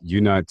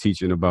not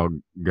teaching about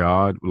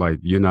God, like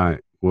you're not.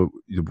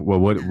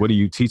 What are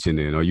you teaching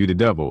then? Are you the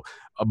devil?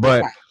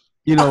 But Right.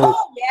 you know,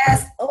 Oh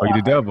yes. Oh, are you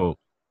I the heard. devil?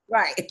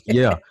 Right.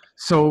 Yeah.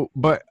 So,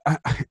 but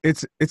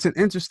it's an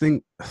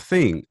interesting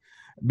thing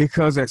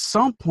because at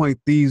some point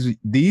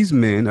these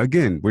men,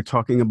 again, we're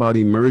talking about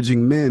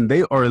emerging men,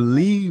 they are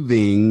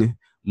leaving Then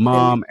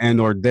mom and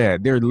or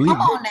dad. come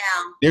on now.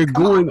 They're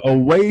Come on. going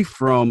away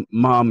from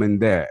mom and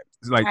dad.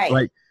 It's Right.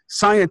 like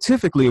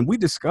scientifically, and we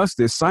discussed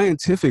this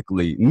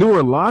scientifically,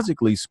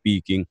 neurologically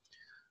speaking,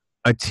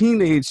 a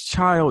teenage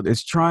child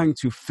is trying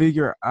to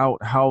figure out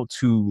how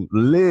to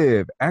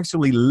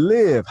actually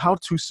live, how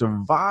to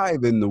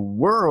survive in the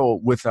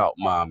world without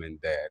mom and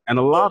dad. And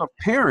a lot of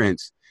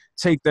parents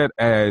take that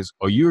as,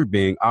 oh, you're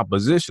being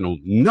oppositional.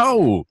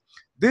 No,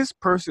 this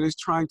person is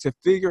trying to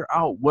figure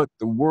out what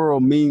the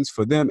world means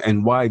for them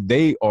and why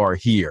they are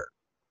here.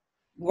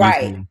 You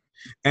Right. see?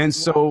 And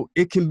so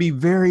it can be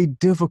very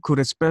difficult,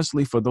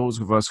 especially for those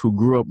of us who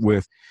grew up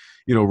with,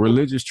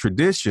 religious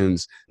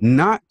traditions,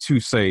 not to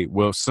say,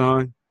 well,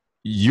 son,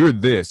 you're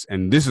this,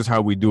 and this is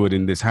how we do it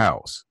in this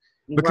house.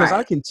 Because I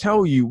Right. can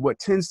tell you what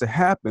tends to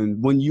happen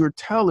when you're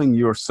telling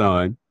your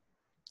son,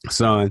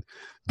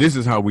 this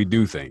is how we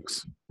do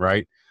things,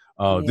 right?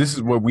 Yeah. This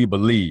is what we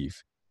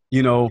believe.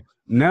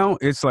 Now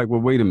it's like,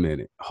 well, wait a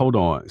minute, hold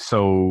on.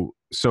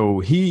 So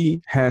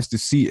he has to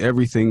see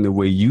everything the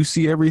way you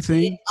see Yeah.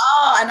 everything.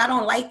 Oh, and I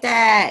don't like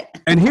that.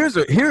 And here's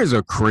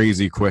a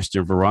crazy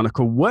question,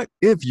 Veronica. What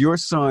if your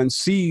son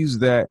sees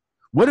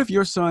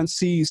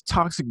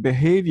toxic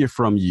behavior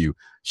from you?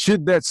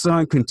 Should that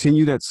son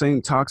continue that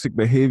same toxic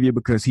behavior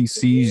because he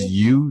sees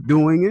you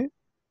doing it?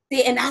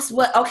 See, and that's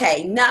what,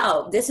 okay,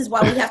 no, this is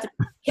why we have to,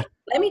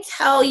 let me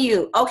tell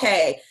you,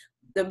 okay,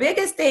 the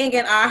biggest thing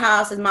in our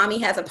house is mommy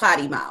has a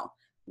potty mouth.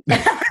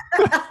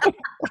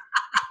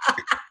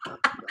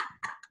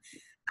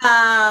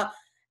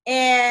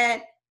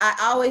 And I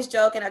always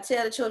joke and I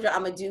tell the children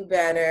I'm gonna do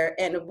better.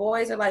 And the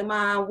boys are like,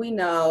 Mom, we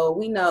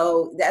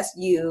know that's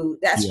you,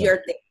 that's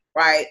your thing,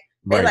 right?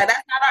 They're like,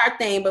 that's not our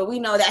thing, but we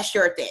know that's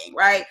your thing,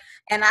 right?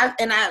 And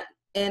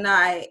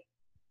I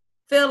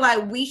feel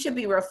like we should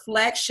be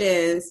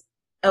reflections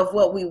of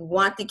what we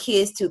want the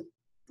kids to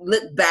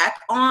look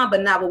back on,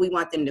 but not what we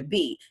want them to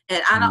be.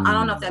 And I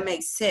don't know if that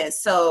makes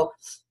sense. So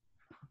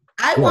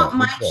I want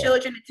my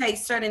children to take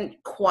certain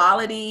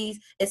qualities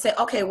and say,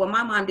 okay, well,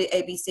 my mom did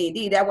A, B, C,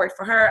 D. That worked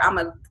for her. I'm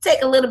going to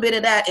take a little bit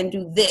of that and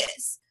do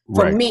this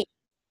for me,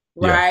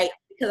 right?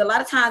 Because a lot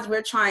of times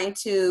we're trying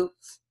to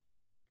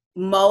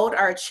mold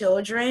our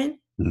children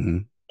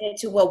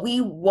into what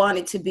we want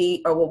it to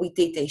be or what we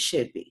think they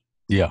should be.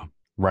 Yeah,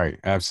 right.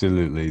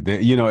 Absolutely.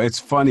 It's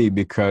funny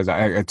because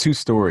I had two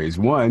stories.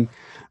 One,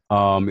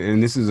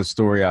 and this is a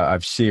story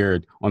I've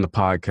shared on the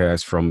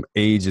podcast from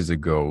ages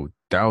ago,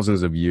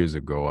 thousands of years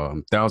ago,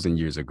 1,000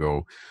 years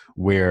ago,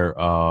 where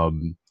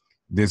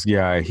this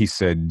guy, he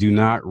said, do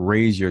not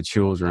raise your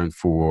children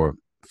for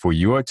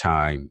your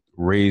time,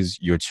 raise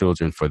your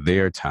children for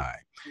their time.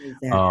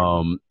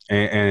 Exactly.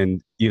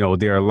 And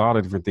there are a lot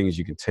of different things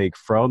you can take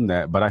from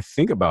that, but I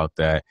think about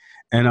that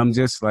and I'm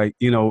just like,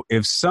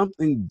 if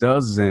something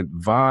doesn't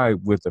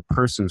vibe with a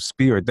person's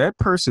spirit, that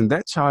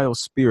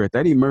child's spirit,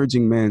 that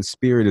emerging man's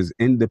spirit is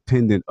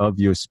independent of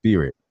your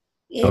spirit.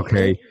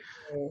 Okay.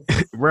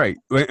 Right.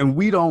 And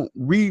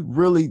we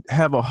really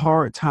have a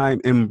hard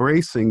time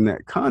embracing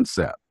that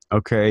concept.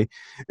 Okay.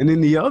 And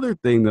then the other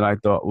thing that I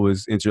thought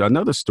was interesting,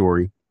 another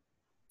story,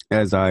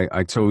 as I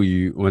told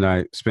you when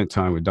I spent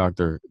time with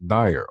Dr.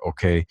 Dyer,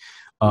 okay,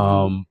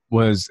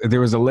 was there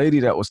was a lady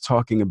that was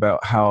talking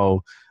about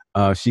how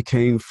she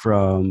came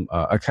from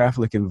a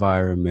Catholic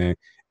environment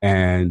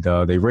and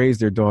they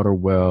raised their daughter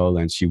well,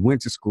 and she went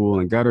to school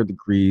and got her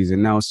degrees,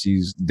 and now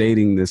she's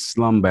dating this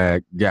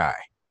slumbag guy.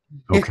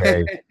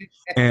 Okay.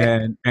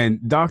 and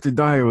Dr.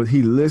 Dyer,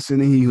 he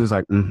listened and he was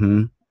like,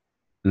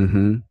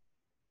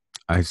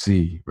 I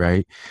see.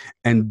 Right.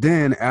 And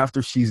then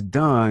after she's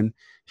done,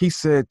 he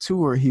said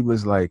to her, he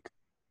was like,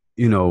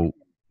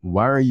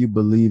 why are you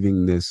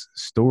believing this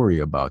story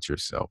about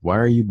yourself? Why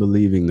are you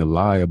believing the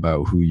lie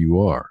about who you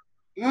are?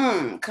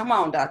 Come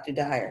on, Dr.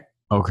 Dyer.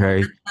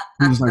 Okay.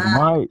 He was like,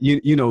 why?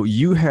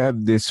 You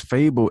have this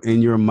fable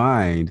in your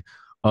mind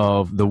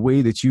of the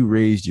way that you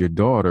raised your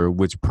daughter,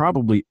 which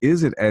probably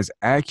isn't as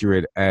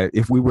accurate as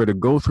if we were to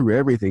go through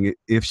everything.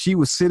 If she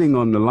was sitting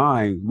on the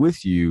line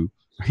with you,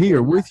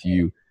 here with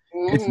you,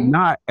 it's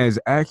not as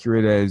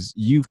accurate as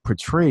you've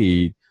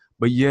portrayed,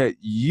 but yet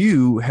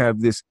you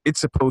have this, it's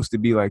supposed to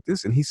be like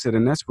this. And he said,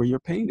 and that's where your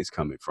pain is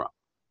coming from.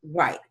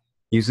 Right.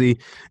 You see?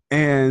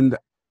 And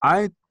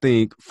I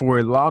think for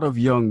a lot of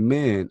young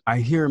men, I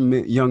hear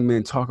young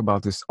men talk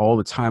about this all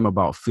the time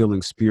about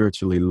feeling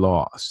spiritually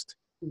lost.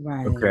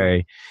 Right.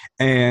 Okay.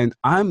 And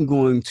I'm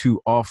going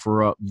to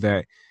offer up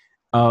that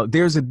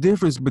there's a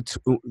difference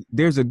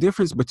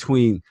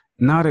between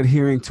not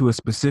adhering to a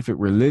specific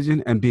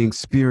religion and being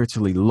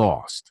spiritually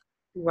lost.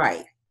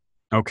 Right.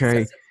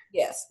 Okay.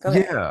 Yes. Go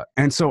ahead. Yeah.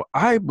 And so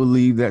I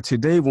believe that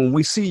today, when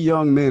we see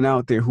young men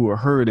out there who are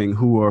hurting,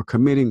 who are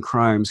committing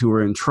crimes, who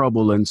are in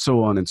trouble, and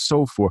so on and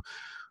so forth,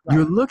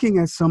 you're looking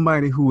at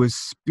somebody who is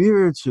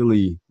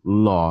spiritually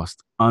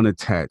lost,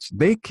 unattached.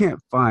 They can't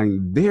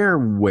find their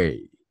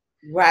way.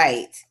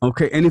 Right.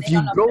 Okay. And if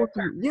you go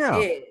through,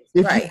 you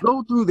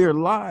go through their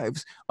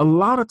lives, a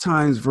lot of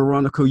times,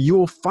 Veronica,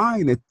 you'll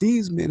find that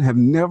these men have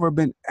never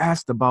been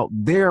asked about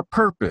their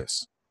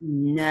purpose.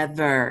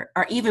 Never.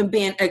 Or even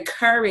being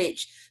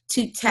encouraged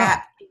to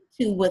tap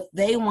into what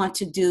they want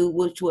to do,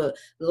 which will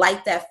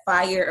light that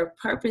fire of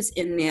purpose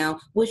in them,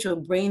 which will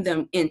bring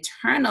them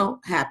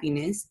internal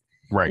happiness,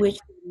 which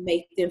will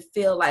make them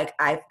feel like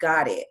I've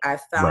got it. I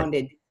found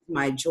it. This is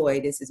my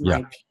joy. This is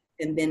my peace.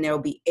 And then they'll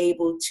be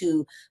able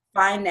to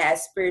find that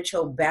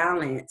spiritual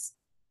balance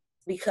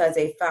because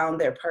they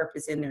found their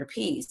purpose in their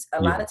peace.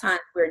 A lot of times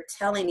we're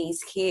telling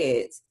these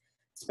kids,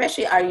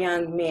 especially our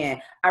young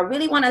men, I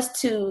really want us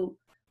to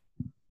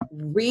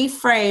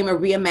reframe or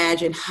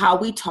reimagine how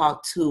we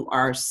talk to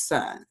our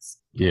sons.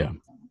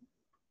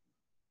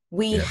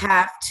 We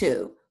have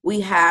to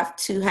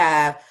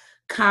have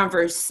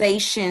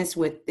conversations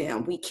with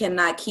them. We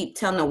cannot keep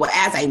telling them, well,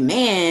 as a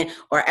man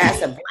or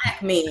as a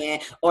black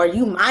man, or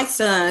you my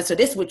son, so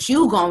this is what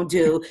you gonna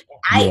do.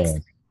 I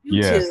expect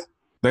you to.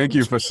 Thank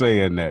you for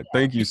saying that.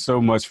 Thank you so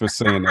much for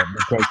saying that,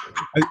 because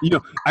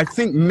I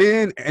think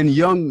men and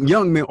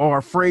young men are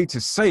afraid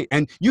to say,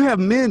 and you have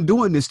men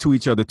doing this to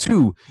each other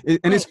too.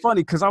 And it's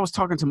funny because I was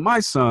talking to my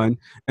son,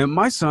 and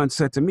my son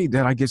said to me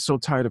that I get so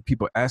tired of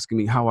people asking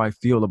me how I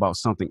feel about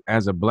something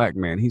as a black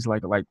man. He's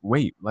like,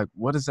 wait,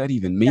 what does that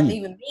even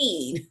mean?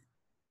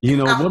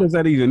 What does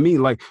that even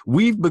mean? Like,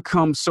 we've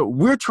become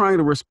we're trying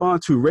to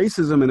respond to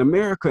racism in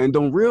America and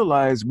don't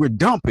realize we're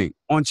dumping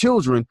on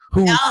children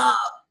who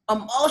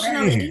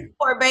emotionally. These Man.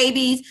 poor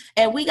babies.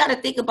 And we got to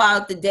think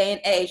about the day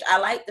and age. I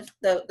like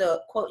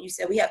the quote you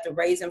said, we have to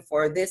raise them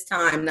for this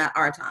time, not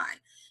our time.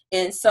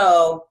 And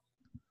so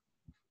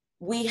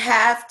we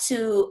have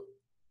to,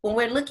 when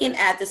we're looking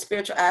at the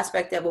spiritual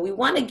aspect of it, we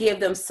want to give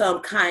them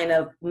some kind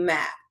of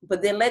map,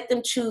 but then let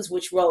them choose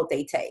which road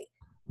they take.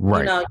 Right.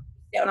 You know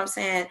what I'm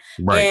saying?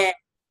 Right. And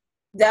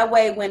that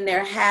way, when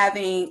they're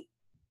having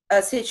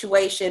a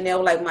situation, they're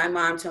like, my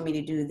mom told me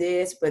to do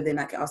this, but then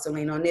I can also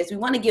lean on this. We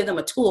want to give them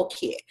a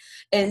toolkit.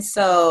 And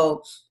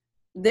so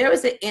there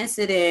was an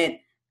incident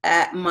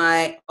at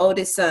my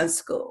oldest son's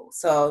school.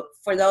 So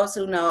for those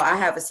who know, I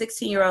have a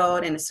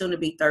 16-year-old and a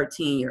soon-to-be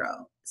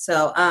 13-year-old.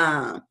 So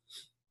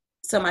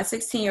my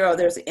 16-year-old,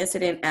 there's an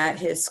incident at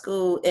his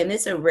school, and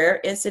it's a rare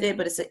incident,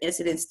 but it's an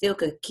incident still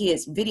because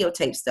kids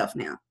videotape stuff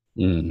now.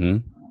 Mm-hmm.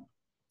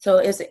 So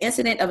it's an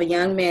incident of a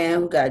young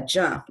man who got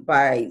jumped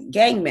by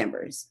gang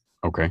members.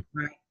 Okay.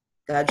 Right.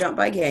 Got jumped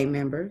by gang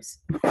members.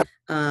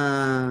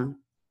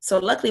 So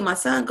luckily my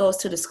son goes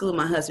to the school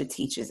my husband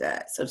teaches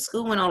at. So the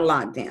school went on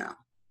lockdown.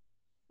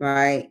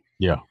 Right.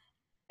 Yeah.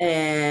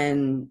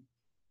 And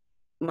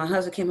my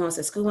husband came home and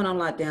said, school went on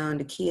lockdown.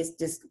 The kids,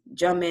 this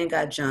young man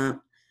got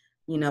jumped,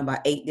 by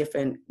 8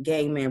 different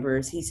gang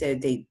members. He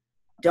said they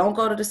don't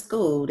go to the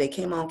school. They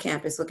came on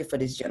campus looking for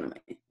this gentleman.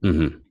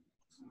 Mm-hmm.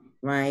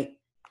 Right.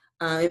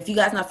 If you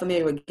guys not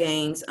familiar with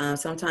gangs,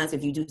 sometimes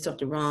if you do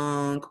something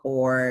wrong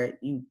or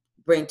you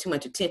bring too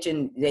much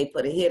attention, they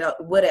put a hit up,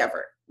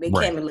 whatever. They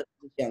came and looked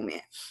at this young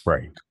man.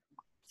 Right.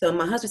 So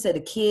my husband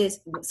said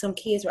some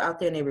kids were out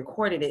there and they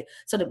recorded it.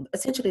 So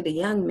essentially the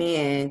young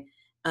man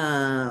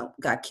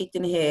got kicked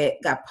in the head,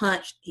 got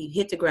punched. He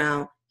hit the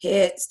ground.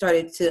 Head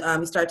started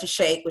to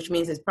shake, which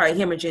means it's probably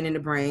hemorrhaging in the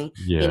brain.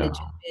 Yeah. And the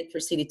gentleman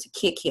proceeded to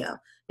kick him.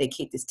 They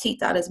kicked his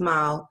teeth out his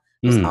mouth.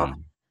 All stuff.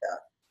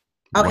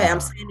 Okay, wow. I'm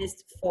saying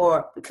this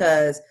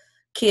because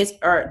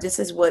this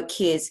is what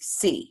kids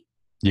see.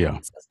 Yeah.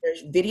 So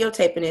they're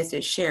videotaping this,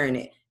 they're sharing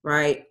it,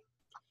 right?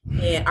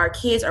 And our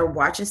kids are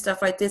watching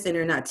stuff like this and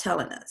they're not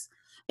telling us.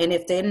 And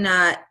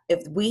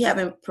if we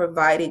haven't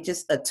provided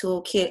just a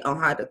toolkit on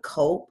how to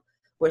cope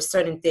with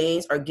certain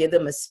things or give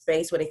them a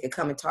space where they could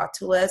come and talk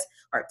to us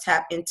or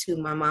tap into,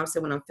 my mom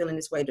said, when I'm feeling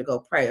this way, to go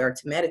pray or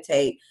to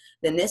meditate,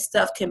 then this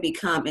stuff can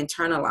become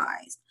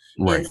internalized.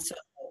 Right. And so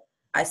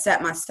I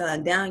sat my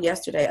son down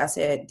yesterday. I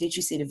said, did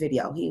you see the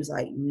video? He was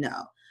like, no.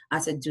 I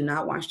said, do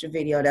not watch the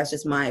video. That's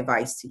just my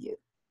advice to you.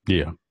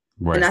 Yeah.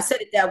 Right. And I said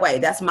it that way.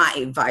 That's my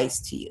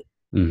advice to you.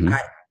 Mm-hmm. I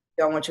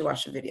don't want you to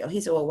watch the video.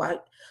 He said, well,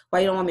 why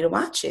you don't want me to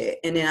watch it?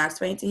 And then I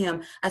explained to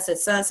him, I said,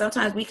 son,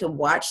 sometimes we can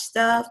watch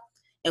stuff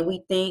and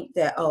we think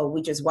that,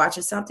 we just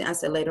watching something. I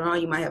said, later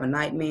on, you might have a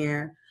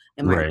nightmare.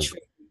 It might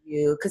trigger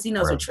you. Because he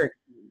knows what trigger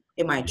you.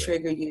 It might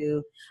trigger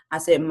you. I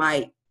said, it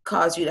might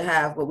cause you to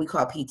have what we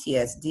call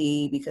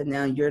PTSD, because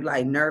now you're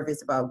like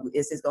nervous about,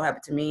 is this gonna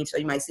happen to me? So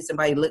you might see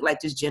somebody look like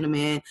this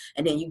gentleman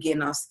and then you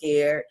getting all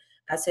scared.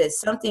 I said,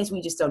 some things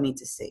we just don't need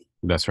to see.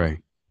 That's right.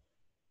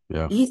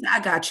 Yeah. He said,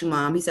 I got you,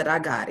 Mom. He said, I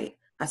got it.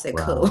 I said,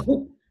 wow.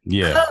 Cool.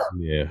 Yeah.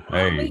 Cool. Yeah.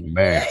 Hey,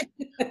 man.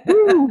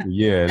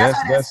 Yeah,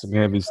 that's some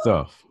heavy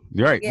stuff.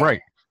 Right, yeah.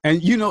 Right. And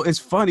it's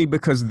funny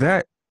because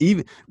that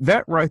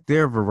right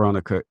there,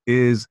 Veronica,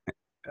 is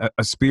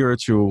a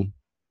spiritual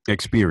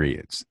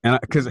experience. And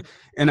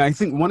I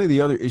think one of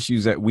the other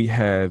issues that we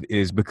have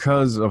is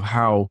because of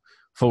how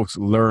folks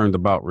learned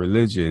about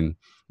religion,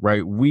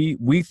 right?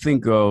 We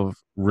think of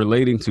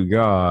relating to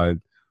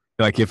God,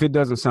 like if it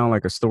doesn't sound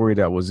like a story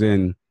that was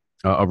in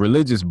a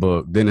religious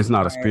book, then it's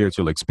not a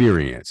spiritual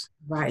experience.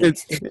 Right.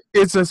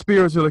 It's a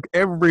spiritual,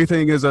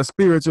 everything is a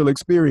spiritual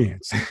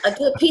experience. A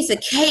good piece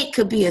of cake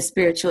could be a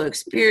spiritual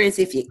experience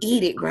if you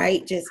eat it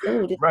right. Just,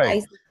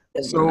 right.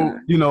 So,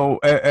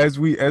 as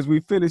we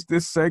finish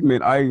this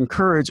segment, I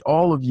encourage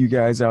all of you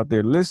guys out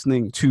there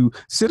listening to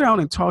sit down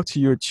and talk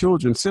to your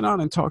children, sit down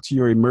and talk to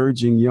your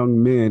emerging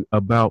young men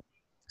about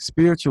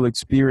spiritual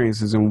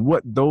experiences and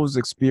what those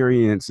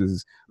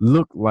experiences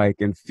look like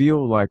and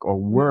feel like or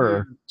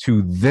were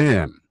to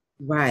them.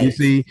 Right. You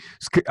see,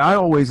 I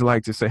always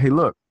like to say, hey,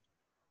 look,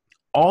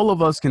 all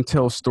of us can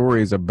tell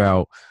stories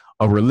about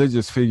a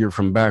religious figure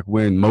from back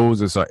when,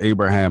 Moses or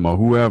Abraham or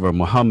whoever,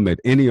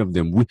 Muhammad, any of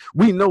them.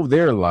 We know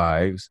their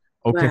lives.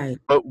 Okay. Right.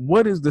 But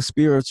what is the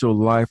spiritual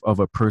life of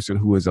a person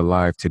who is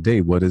alive today?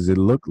 What does it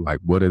look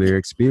like? What are their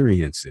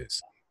experiences?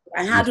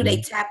 And how do they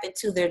tap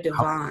into their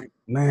divine?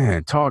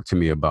 Man, talk to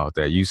me about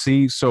that. You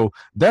see, so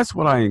that's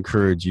what I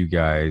encourage you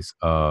guys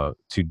to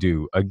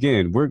do.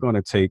 Again, we're going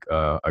to take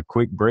a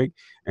quick break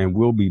and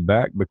we'll be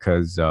back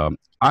because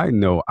I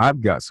know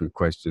I've got some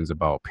questions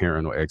about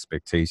parental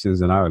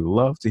expectations and I would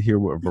love to hear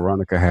what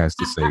Veronica has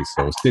to say.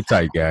 So sit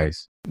tight,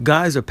 guys.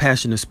 Guys are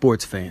passionate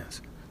sports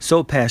fans,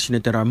 so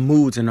passionate that our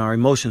moods and our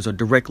emotions are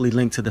directly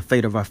linked to the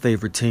fate of our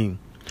favorite team.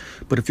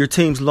 But if your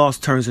team's loss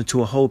turns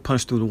into a hole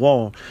punched through the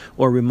wall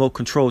or a remote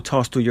control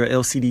tossed through your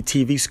LCD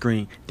TV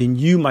screen, then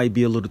you might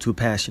be a little too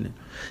passionate.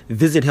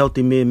 Visit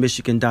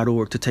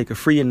healthymenmichigan.org to take a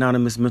free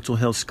anonymous mental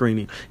health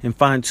screening and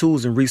find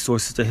tools and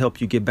resources to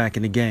help you get back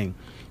in the game.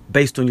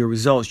 Based on your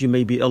results, you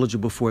may be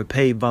eligible for a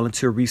paid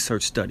volunteer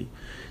research study.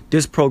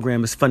 This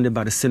program is funded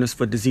by the Centers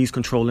for Disease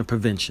Control and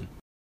Prevention.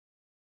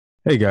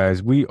 Hey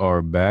guys, we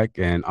are back,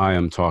 and I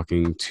am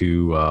talking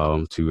to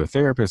a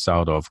therapist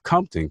out of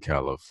Compton,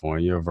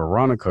 California,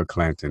 Veronica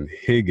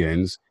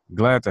Clanton-Higgins.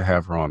 Glad to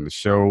have her on the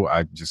show.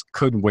 I just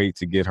couldn't wait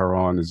to get her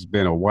on. It's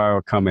been a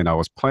while coming. I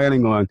was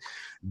planning on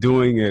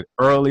doing it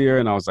earlier,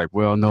 and I was like,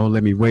 well, no,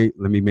 let me wait.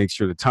 Let me make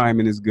sure the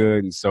timing is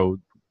good. And so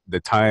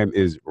the time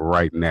is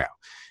right now.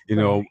 You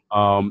know,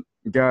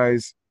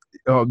 guys,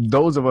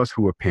 those of us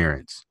who are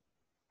parents,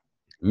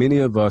 many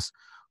of us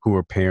who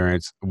are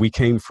parents, we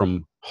came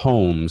from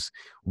homes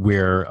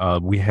where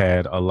we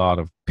had a lot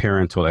of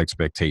parental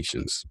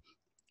expectations.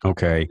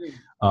 Okay.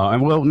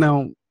 And well,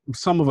 now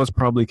some of us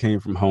probably came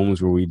from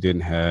homes where we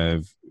didn't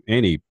have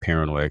any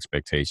parental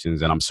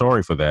expectations. And I'm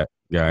sorry for that,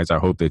 guys. I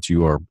hope that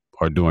you are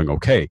doing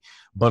okay.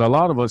 But a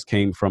lot of us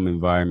came from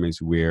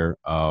environments where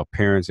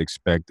parents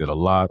expected a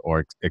lot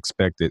or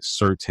expected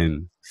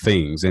certain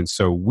things. And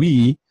so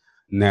we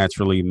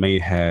naturally may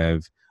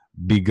have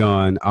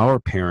begun our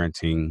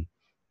parenting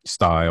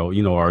style,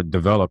 you know, or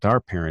developed our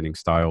parenting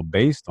style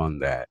based on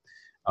that.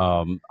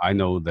 I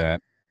know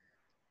that,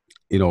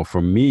 you know,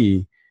 for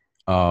me,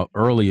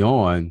 early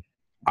on,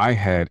 I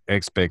had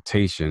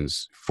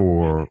expectations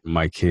for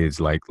my kids,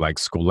 like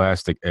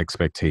scholastic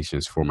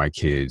expectations for my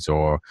kids,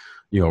 or,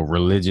 you know,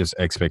 religious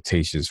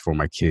expectations for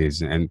my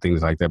kids and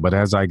things like that. But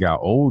as I got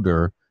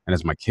older and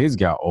as my kids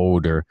got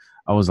older,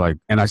 I was like,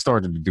 and I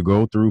started to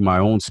go through my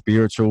own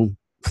spiritual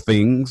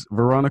things,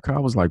 Veronica. I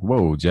was like,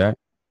 whoa, Jack,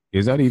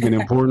 is that even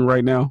important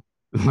right now?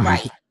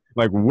 Right.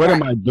 Like, what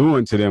am I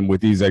doing to them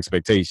with these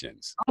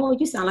expectations? Oh,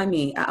 you sound like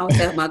me. I always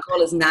say my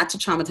goal is not to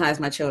traumatize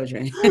my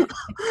children.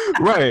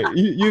 Right.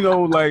 You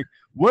know, like,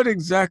 what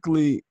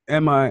exactly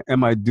am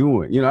I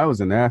doing? You know, I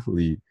was an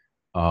athlete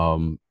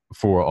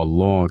for a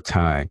long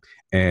time.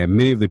 And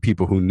many of the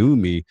people who knew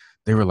me,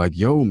 they were like,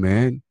 yo,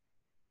 man,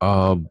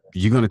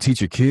 you going to teach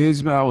your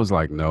kids? I was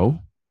like, no.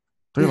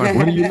 They're like,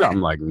 what do you know?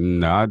 I'm like,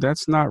 nah,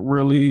 that's not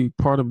really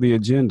part of the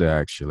agenda,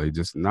 actually.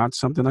 Just not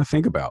something I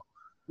think about.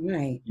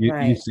 Right.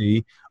 You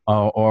see,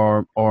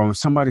 or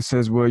somebody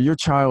says, well, your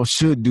child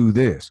should do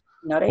this.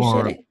 No, they or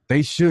shouldn't.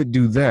 They should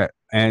do that.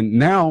 And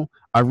now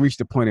I've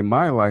reached a point in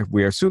my life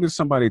where as soon as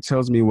somebody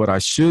tells me what I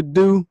should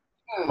do,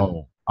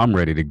 oh, I'm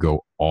ready to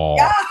go off.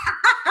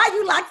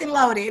 You locked and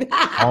loaded.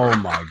 Oh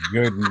my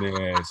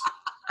goodness.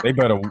 They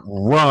better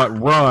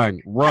run.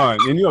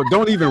 And, you know,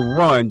 don't even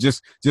run.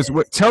 Just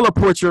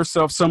teleport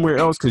yourself somewhere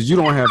else because you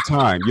don't have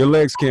time. Your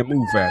legs can't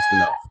move fast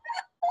enough.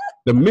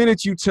 The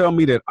minute you tell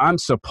me that I'm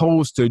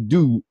supposed to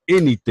do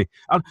anything,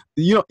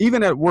 you know,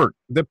 even at work,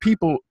 the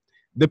people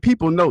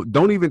know,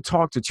 don't even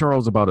talk to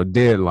Charles about a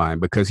deadline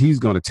because he's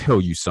going to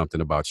tell you something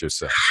about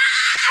yourself.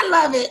 I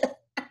love it.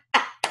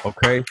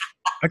 Okay.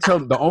 I tell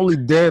them the only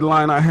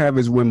deadline I have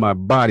is when my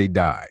body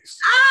dies.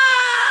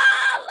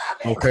 I love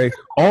it. Okay.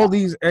 All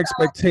these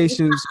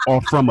expectations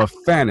are from a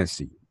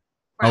fantasy.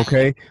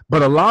 Okay.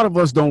 But a lot of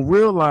us don't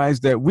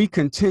realize that we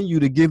continue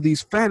to give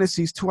these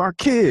fantasies to our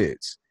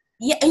kids.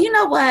 Yeah, and you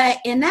know what?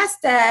 And that's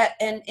that.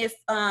 And if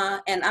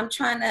and I'm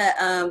trying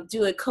to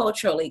do it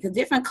culturally because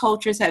different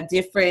cultures have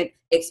different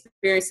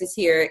experiences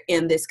here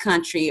in this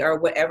country or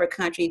whatever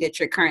country that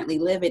you're currently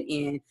living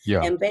in.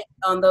 Yeah. And based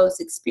on those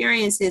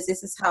experiences,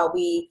 this is how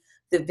we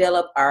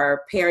develop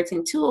our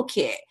parenting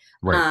toolkit.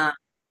 Right.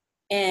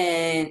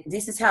 And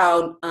this is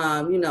how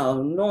you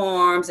know,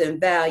 norms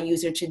and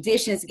values and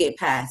traditions get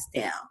passed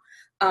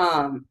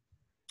down.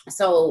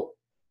 So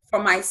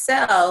for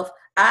myself,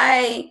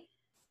 I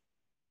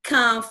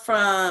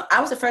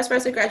was the first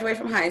person to graduate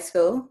from high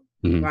school,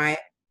 right?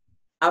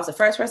 I was the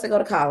first person to go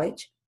to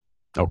college.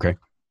 Okay.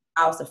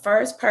 I was the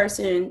first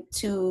person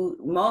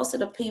most of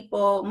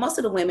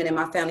the women in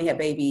my family had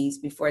babies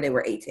before they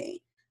were 18.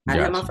 I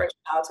didn't have my first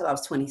child till I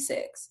was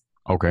 26.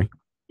 Okay.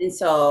 And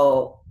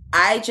so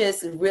I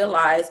just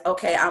realized,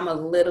 okay,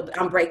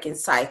 I'm breaking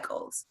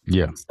cycles.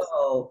 Yeah.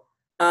 So,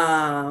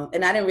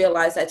 and I didn't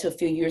realize that till a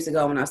few years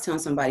ago when I was telling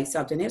somebody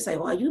something. They was like,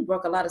 well, you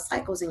broke a lot of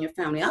cycles in your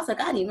family. I was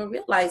like, I didn't even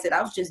realize it.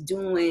 I was just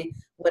doing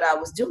what I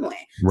was doing.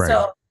 Right.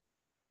 So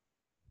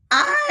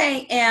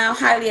I am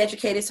highly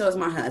educated. So is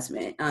my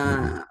husband.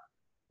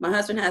 My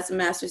husband has a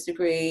master's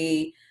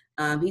degree.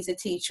 He's a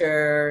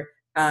teacher.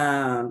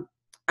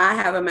 I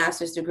have a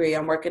master's degree.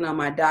 I'm working on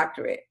my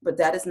doctorate, but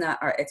that is not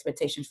our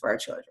expectation for our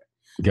children.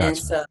 Gotcha. And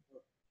so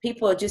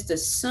people just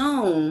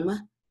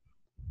assume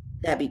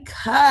that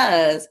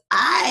because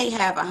I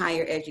have a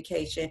higher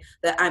education,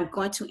 that I'm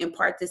going to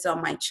impart this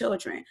on my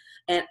children.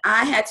 And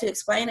I had to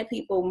explain to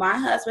people, my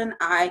husband and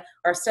I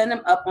are setting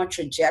them up on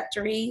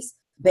trajectories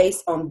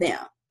based on them.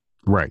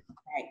 Right.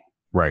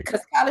 Right.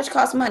 Because college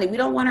costs money. We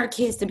don't want our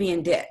kids to be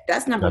in debt.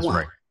 That's number one.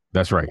 Right.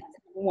 That's right.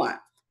 That's number one.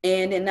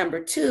 And then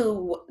number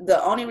two,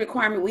 the only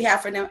requirement we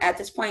have for them at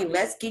this point,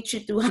 let's get you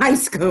through high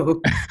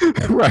school.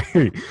 Right.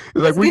 It's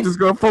like, we just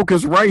going to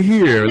focus right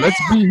here. Let's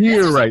be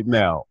here right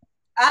now.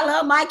 I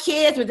love my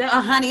kids, but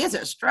honey, it's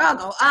a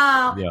struggle.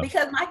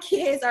 Because my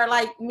kids are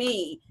like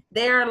me.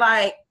 They're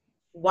like,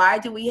 why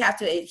do we have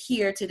to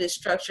adhere to this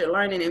structured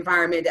learning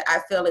environment that I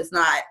feel is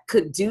not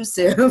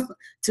conducive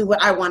to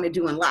what I want to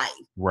do in life?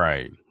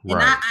 Right.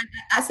 And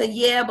I said,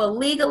 yeah, but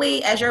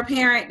legally, as your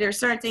parent, there's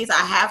certain things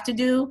I have to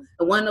do.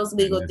 And one of those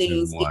legal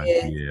things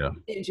is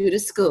send you to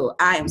school.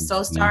 I am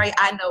so sorry.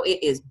 I know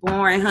it is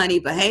boring, honey,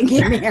 but hang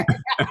in there.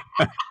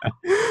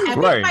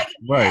 Right. I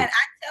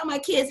tell my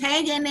kids,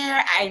 hang in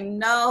there. I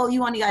know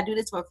you only got to do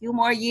this for a few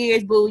more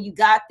years, boo. You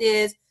got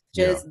this.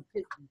 Just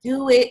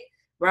do it,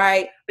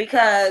 right?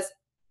 Because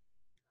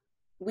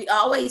we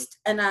always,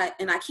 and I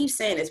keep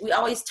saying this, we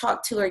always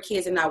talk to our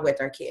kids and not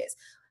with our kids.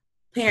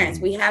 Parents,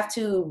 we have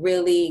to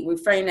really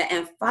refrain that.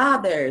 And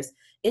fathers,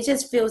 it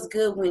just feels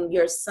good when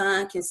your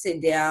son can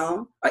sit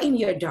down, or even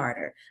your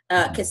daughter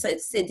can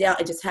sit down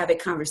and just have a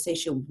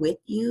conversation with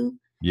you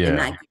and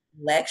not get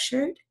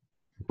lectured,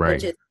 but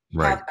just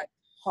have a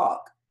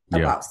talk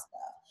about stuff.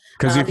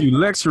 Because if you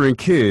lecturing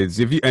kids,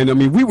 and I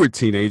mean, we were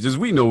teenagers,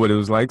 we know what it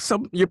was like.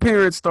 Your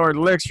parents start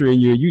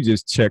lecturing you, you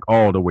just check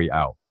all the way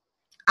out.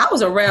 I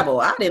was a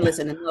rebel. I didn't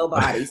listen to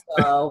nobody.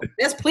 So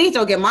please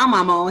don't get my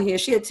mama on here.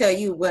 She'll tell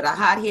you what a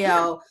hot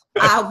hell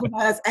I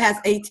was as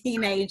a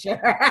teenager.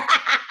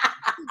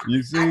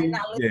 You see?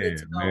 Yeah,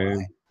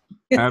 man.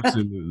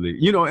 Absolutely.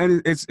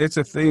 And it's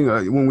a thing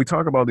when we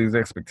talk about these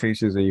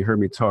expectations, and you heard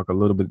me talk a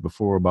little bit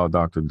before about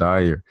Dr.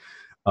 Dyer.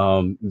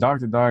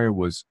 Dr. Dyer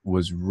was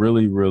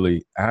really,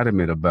 really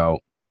adamant about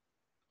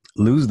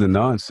lose the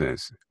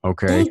nonsense.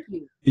 Okay. Thank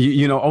you.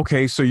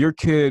 Okay, so your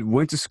kid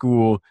went to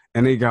school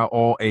and they got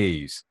all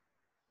A's.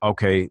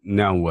 Okay,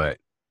 now what?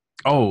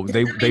 Oh,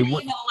 they even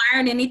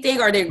learn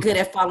anything, or they're good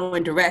at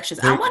following directions.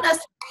 I want us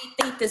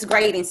to rethink this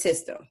grading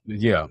system.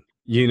 Yeah.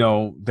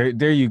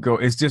 There you go.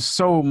 It's just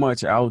so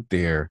much out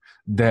there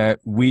that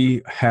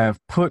we have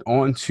put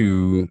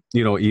onto,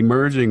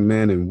 emerging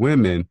men and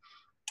women.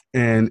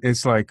 And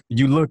it's like,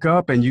 you look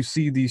up and you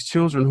see these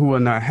children who are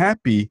not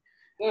happy.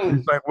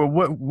 It's like,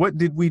 well, what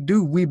did we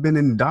do? We've been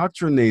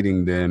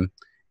indoctrinating them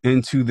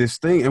into this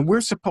thing, and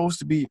we're supposed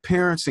to be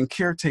parents and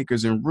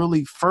caretakers and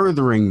really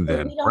furthering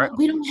them.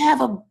 We don't have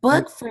a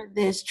book for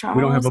this, Charles.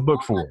 We don't have a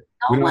book for it.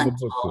 No one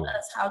told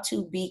us how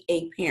to be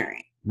a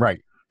parent.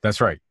 Right. That's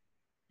right.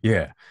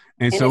 Yeah.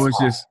 And so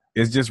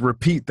it's just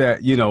repeat that,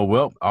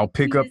 well, I'll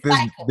pick up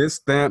this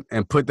stamp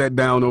and put that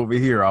down over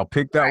here. I'll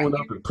pick that one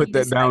up and put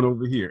that down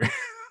over here.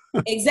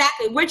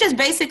 Exactly.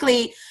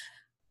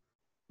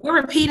 We're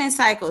repeating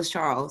cycles,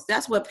 Charles.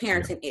 That's what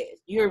parenting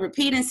is. You're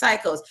repeating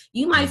cycles.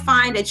 You might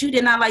find that you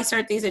did not like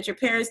certain things that your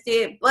parents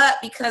did, but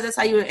because that's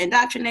how you were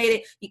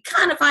indoctrinated, you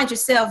kind of find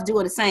yourself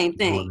doing the same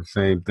thing. Doing the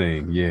same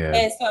thing, yeah.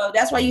 And so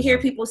that's why you hear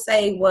people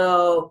say,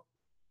 well,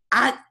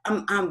 I'm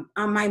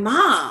my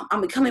mom.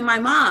 I'm becoming my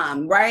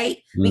mom, right?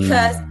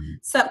 Because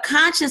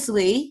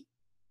subconsciously,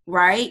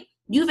 right,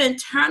 you've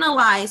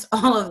internalized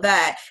all of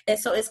that. And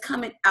so it's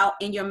coming out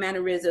in your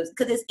mannerisms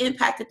because it's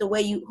impacted the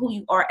way who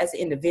you are as an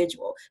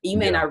individual. You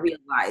may not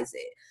realize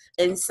it.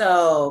 And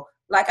so,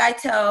 like I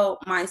tell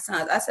my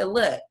sons, I said,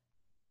 look,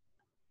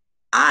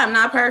 I'm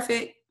not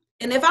perfect.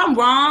 And if I'm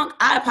wrong,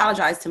 I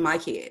apologize to my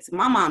kids.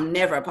 My mom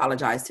never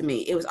apologized to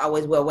me. It was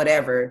always, well,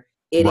 whatever.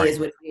 It is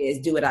what it is.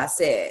 Do what I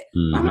said.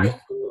 I'm like,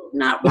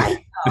 not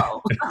right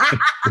though.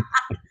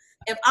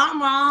 If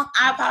I'm wrong,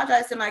 I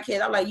apologize to my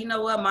kids. I'm like, you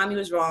know what? Mommy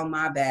was wrong.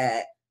 My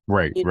bad.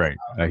 Right, right.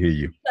 I hear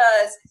you.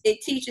 Because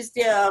it teaches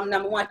them,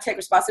 number one, take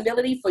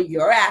responsibility for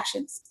your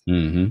actions.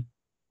 Mm-hmm.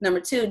 Number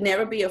two,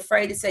 never be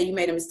afraid to say you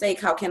made a mistake.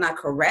 How can I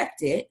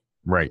correct it?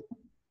 Right.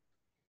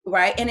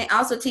 Right. And it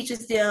also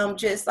teaches them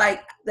just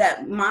like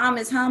that mom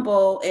is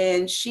humble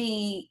and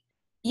she's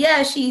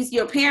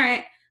your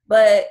parent,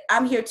 but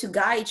I'm here to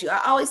guide you. I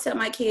always tell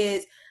my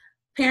kids,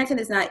 parenting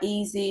is not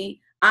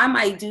easy. I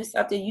might do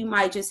something. You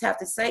might just have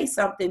to say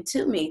something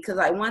to me. Because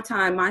like one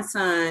time my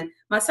son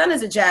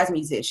is a jazz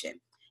musician.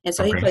 And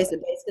so he plays the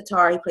bass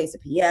guitar, he plays the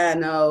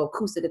piano,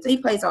 acoustic guitar, he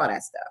plays all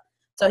that stuff.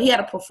 So he had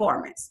a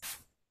performance.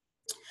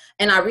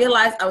 And I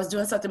realized I was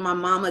doing something my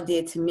mama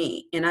did to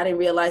me. And I didn't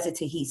realize it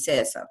till he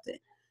said something.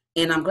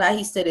 And I'm glad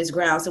he stood his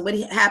ground. So what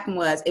happened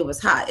was it was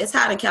hot. It's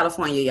hot in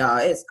California, y'all.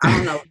 I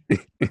don't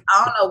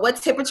know what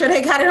temperature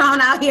they got it on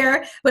out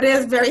here, but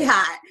it's very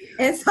hot.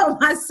 And so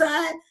my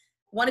son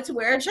wanted to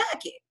wear a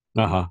jacket.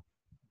 Uh-huh.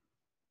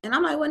 And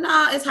I'm like, well,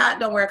 no, it's hot.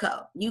 Don't wear a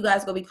coat. You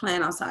guys gonna be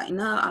playing outside.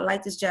 No, I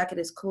like this jacket.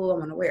 It's cool. I'm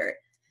gonna wear it.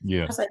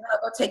 Yeah. I was like, no,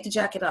 go take the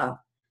jacket off.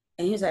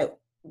 And he's like,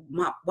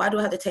 Mom, why do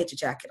I have to take the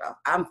jacket off?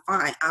 I'm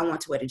fine. I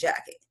want to wear the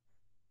jacket.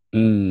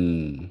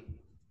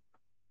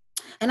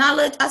 And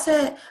I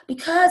said,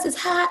 because it's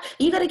hot,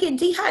 you gotta get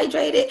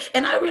dehydrated.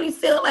 And I really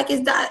feel like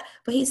it's not.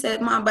 But he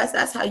said, Mom, but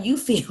that's how you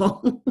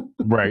feel.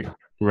 Right.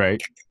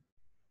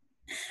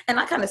 And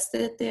I kind of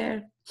stood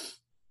there.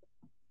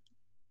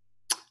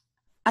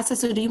 I said,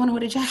 so do you want to wear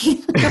the jacket?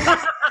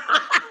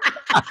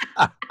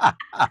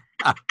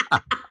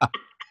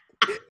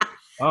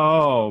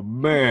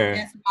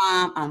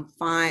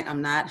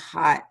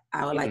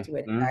 I like to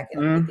wear the jacket.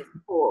 I Mm-hmm. think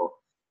it's cool.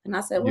 And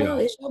I said, well,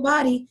 Yeah. it's your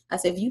body. I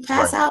said, if you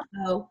pass Right. out,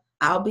 though,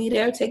 I'll be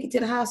there, take you to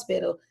the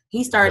hospital.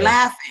 He started Yeah.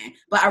 laughing.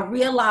 But I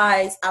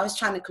realized I was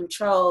trying to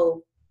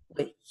control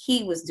what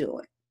he was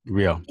doing.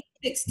 Yeah.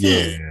 He's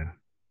 16. Yeah.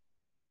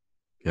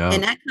 Yeah.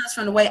 And that comes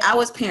from the way I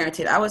was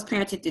parented. I was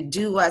parented to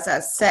do as I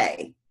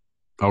say.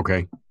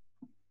 Okay.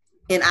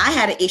 And I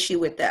had an issue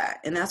with that.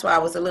 And that's why I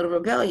was a little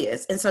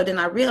rebellious. And so then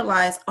I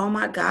realized, oh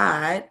my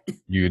God.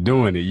 You were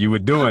doing it. You were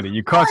doing it.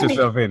 You caught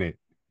yourself in it.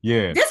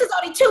 Yeah. This is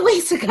only 2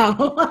 weeks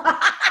ago.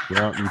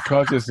 Yeah. You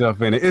caught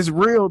yourself in it. It's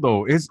real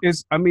though.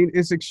 I mean,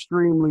 it's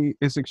extremely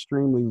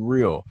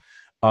real.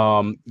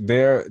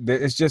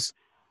 It's just,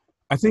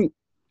 I think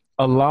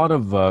a lot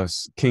of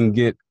us can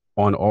get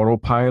on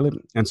autopilot.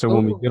 And so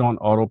when we get on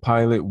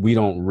autopilot, we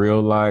don't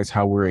realize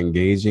how we're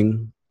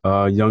engaging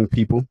young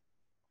people.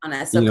 On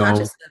that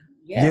subconscious level.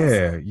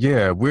 Yes.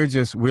 Yeah.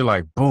 We're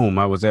like, boom,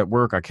 I was at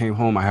work. I came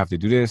home. I have to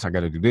do this. I got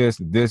to do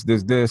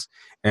this.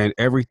 And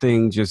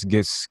everything just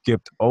gets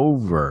skipped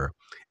over.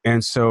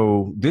 And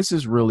so this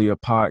is really a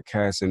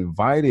podcast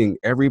inviting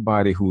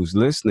everybody who's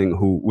listening,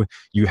 who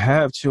you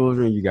have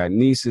children, you got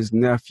nieces,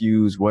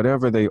 nephews,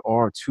 whatever they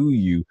are to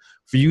you,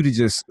 for you to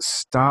just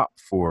stop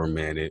for a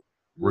minute,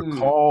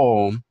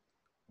 recall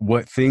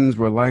what things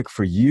were like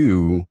for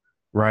you,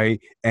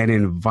 right? And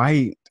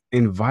invite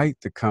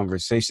the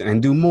conversation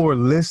and do more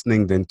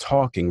listening than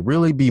talking.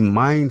 Really be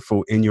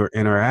mindful in your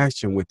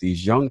interaction with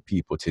these young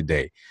people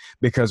today.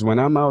 Because when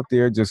I'm out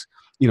there just,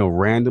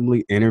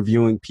 randomly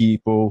interviewing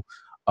people,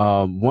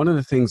 one of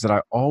the things that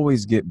I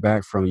always get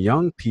back from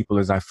young people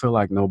is I feel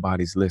like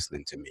nobody's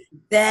listening to me.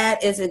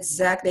 That is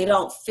exactly, they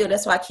don't feel,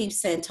 that's why I keep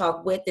saying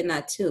talk with and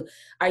not to.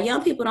 Our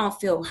young people don't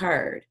feel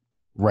heard.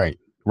 Right.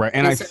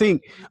 And I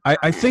think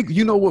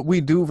you know what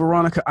we do,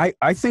 Veronica?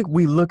 I think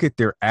we look at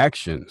their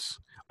actions.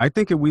 I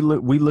think we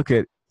look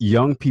at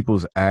young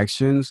people's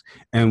actions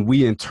and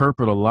we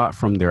interpret a lot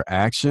from their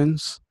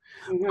actions.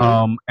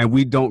 And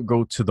we don't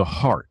go to the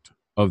heart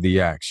of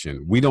the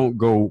action.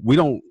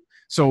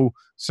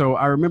 So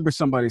I remember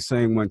somebody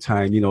saying one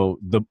time,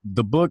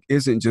 the book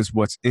isn't just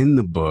what's in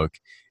the book.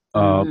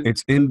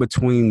 It's in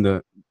between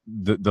the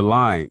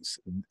lines.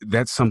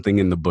 That's something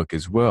in the book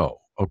as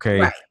well.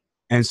 Okay. Right.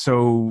 And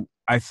so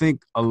I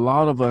think a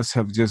lot of us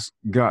have just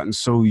gotten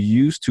so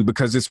used to,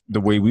 because it's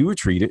the way we were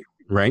treated,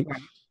 right?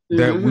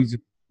 That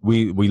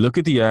we look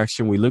at the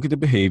action, we look at the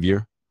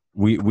behavior,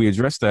 we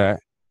address that,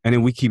 and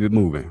then we keep it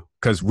moving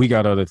because we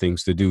got other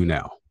things to do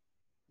now.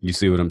 You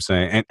see what I'm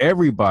saying? And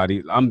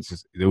everybody,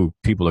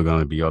 people are going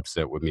to be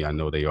upset with me. I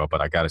know they are,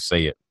 but I got to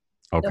say it.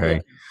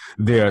 Okay.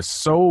 There are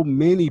so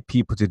many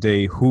people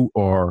today who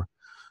are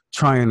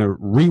trying to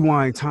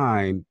rewind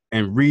time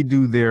and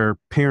redo their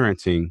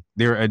parenting.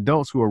 There are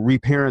adults who are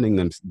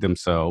reparenting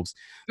themselves.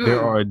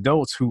 There are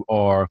adults who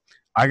are,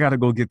 I got to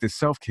go get this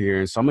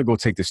self-care, and so I'm going to go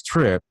take this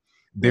trip.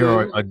 There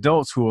are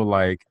adults who are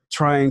like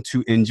trying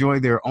to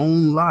enjoy their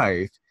own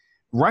life.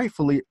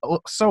 Rightfully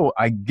so,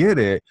 I get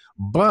it.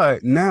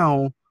 But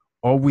now,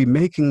 are we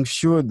making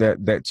sure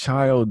that that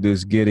child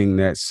is getting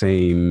that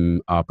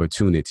same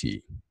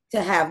opportunity?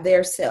 To have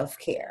their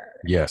self-care.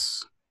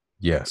 Yes.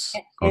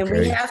 And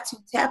we have to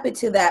tap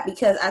into that,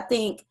 because I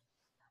think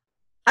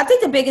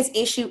the biggest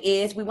issue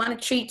is we want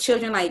to treat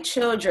children like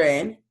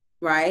children,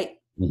 right?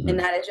 And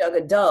not as young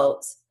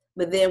adults.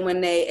 But then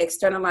when they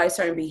externalize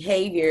certain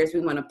behaviors, we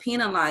want to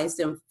penalize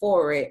them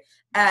for it,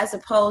 as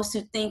opposed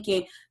to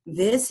thinking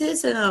this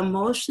is an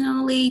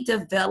emotionally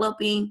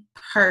developing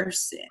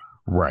person.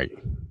 Right.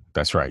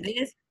 That's right.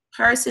 This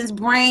person's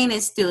brain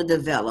is still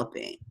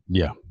developing.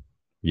 Yeah.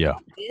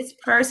 This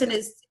person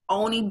has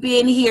only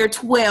been here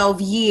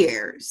 12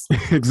 years.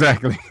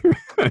 Exactly.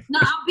 No,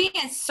 I'm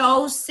being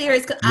so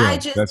serious,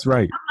 because that's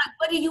right. I'm like,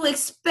 what do you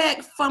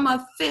expect from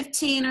a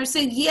 15 or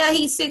 6? Yeah,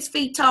 he's 6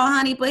 feet tall,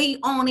 honey, but he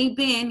only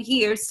been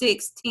here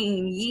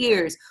 16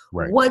 years.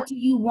 Right. What do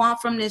you want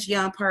from this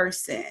young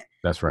person?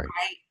 That's right.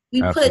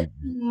 We put too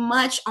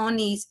much on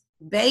these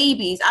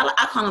babies.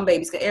 I call them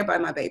babies because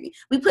everybody my baby.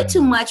 We put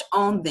too much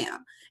on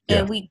them,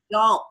 and we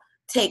don't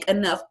take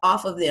enough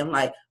off of them.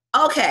 Like,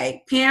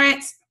 okay,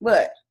 parents,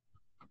 look,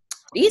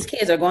 these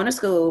kids are going to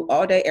school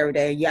all day, every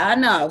day. Y'all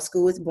know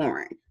school is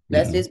boring.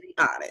 Let's just be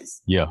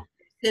honest. Yeah.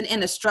 Sitting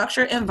in a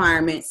structured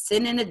environment,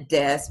 sitting in a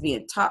desk,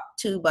 being talked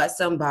to by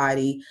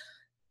somebody,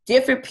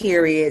 different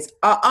periods.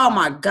 Oh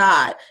my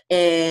God.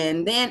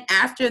 And then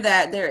after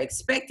that, they're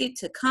expected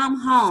to come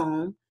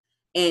home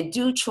and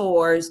do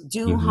chores,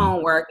 do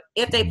homework.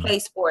 If they play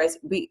sports,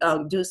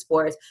 do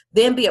sports,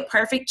 then be a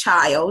perfect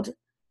child,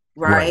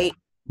 right?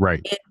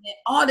 Right. And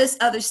all this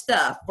other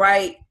stuff,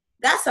 right?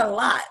 That's a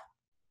lot.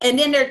 And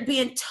then they're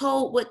being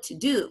told what to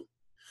do.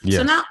 Yes.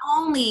 So not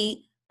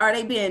only are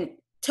they being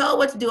told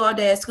what to do all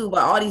day at school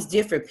by all these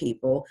different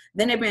people,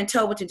 then they're being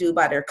told what to do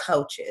by their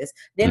coaches.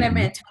 Then they're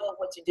being told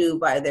what to do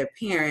by their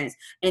parents.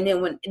 And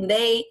then when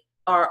they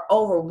are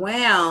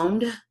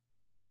overwhelmed,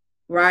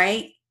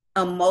 right,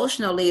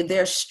 emotionally,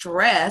 they're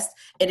stressed,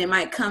 and it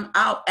might come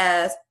out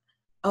as,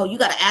 oh, you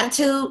got an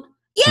attitude?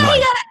 Yeah, he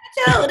Right. got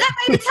attitude. That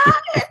baby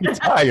tired.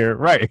 Tired,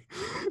 right.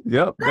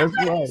 Yep, That that's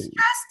baby right.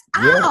 stressed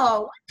Yep.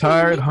 out. What do you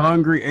Tired, mean?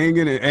 hungry,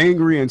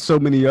 angry, and so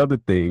many other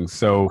things.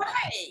 So,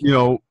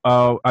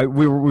 Right.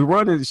 we're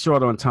running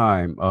short on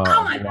time, Oh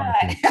my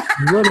Veronica. God.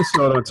 We're running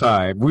short on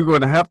time. We're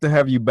going to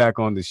have you back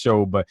on the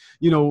show. But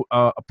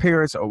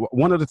parents,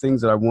 one of the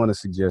things that I want to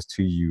suggest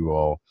to you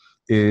all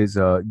is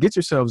get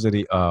yourselves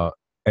an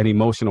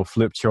emotional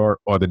flip chart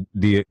or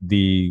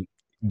the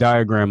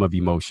diagram of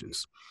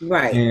emotions.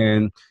 Right.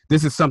 And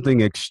this is something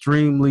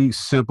extremely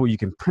simple. You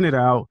can print it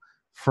out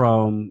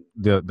from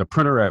the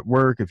printer at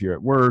work if you're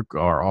at work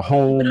or a Put it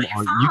home, on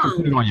or you can your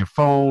put it phone. on your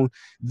phone.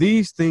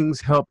 These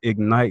things help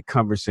ignite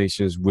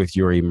conversations with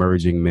your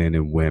emerging men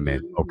and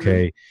women, Mhm.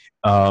 okay?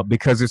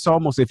 Because it's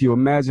almost, if you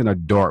imagine a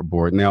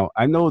dartboard. Now,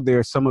 I know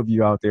there's some of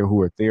you out there who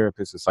are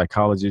therapists and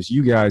psychologists.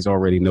 You guys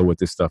already know what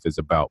this stuff is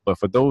about. But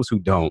for those who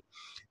don't,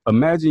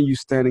 imagine you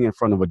standing in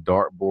front of a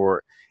dartboard,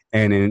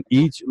 and in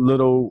each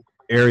little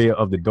area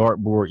of the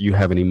dartboard, you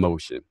have an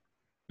emotion.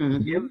 Give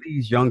Mhm.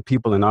 these young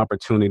people an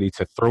opportunity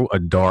to throw a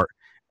dart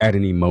at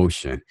an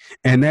emotion,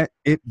 and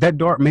that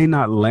dart may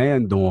not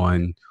land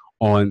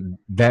on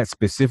that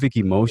specific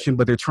emotion,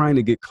 but they're trying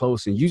to get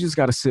close, and you just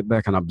got to sit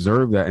back and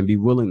observe that and be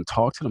willing to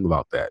talk to them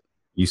about that.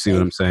 You see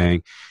what I'm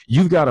saying?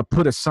 You've got to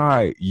put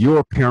aside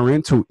your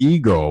parental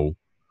ego,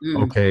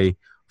 Mm. okay,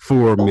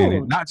 for a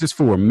minute, Oh, not just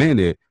for a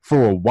minute,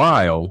 for a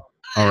while.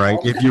 All right.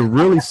 If you're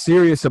really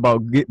serious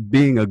about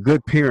being a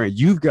good parent,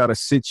 you've got to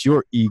sit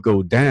your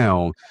ego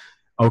down,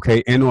 okay,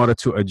 in order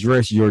to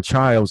address your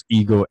child's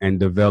ego and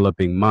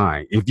developing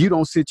mind. If you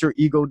don't sit your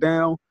ego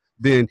down,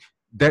 then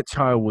that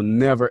child will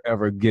never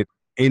ever get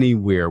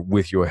anywhere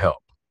with your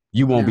help.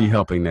 You won't be no.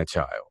 helping that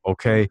child,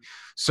 okay?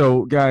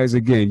 So, guys,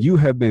 again, you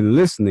have been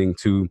listening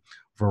to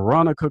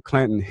Veronica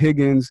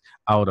Clanton-Higgins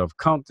out of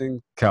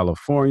Compton,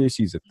 California.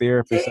 She's a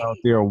therapist out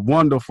there, a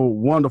wonderful,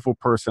 wonderful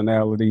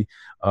personality.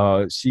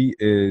 She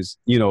is,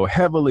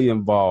 heavily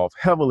involved,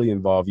 heavily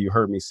involved. You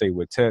heard me say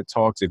with TED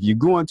Talks. If you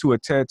go into a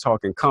TED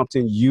Talk in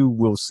Compton, you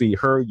will see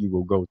her. You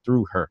will go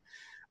through her.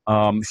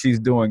 She's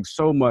doing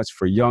so much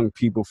for young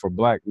people, for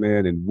Black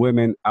men and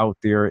women out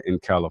there in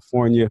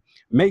California.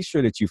 Make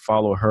sure that you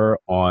follow her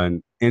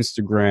on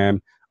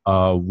Instagram.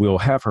 We'll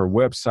have her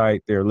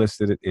website there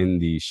listed in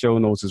the show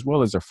notes, as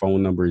well as her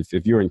phone number.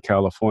 If you're in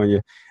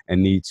California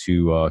and need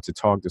to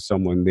talk to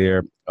someone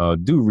there,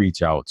 do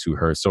reach out to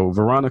her. So,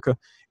 Veronica,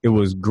 it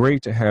was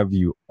great to have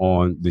you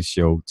on the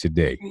show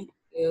today. Thank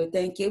you.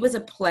 Thank you. It was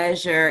a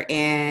pleasure.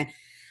 And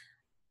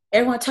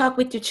everyone, talk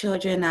with your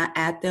children, not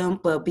at them,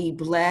 but be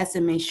blessed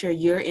and make sure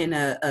you're in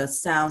a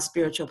sound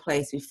spiritual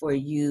place before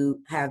you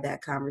have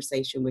that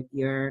conversation with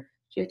your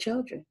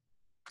children.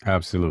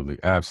 Absolutely.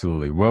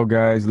 Absolutely. Well,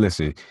 guys,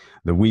 listen,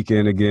 the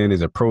weekend again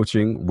is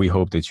approaching. We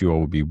hope that you all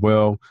will be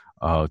well.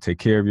 Take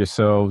care of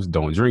yourselves.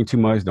 Don't drink too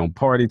much. Don't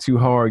party too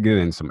hard. Get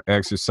in some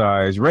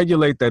exercise.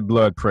 Regulate that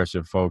blood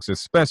pressure, folks,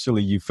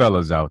 especially you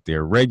fellas out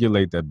there.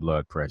 Regulate that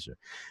blood pressure.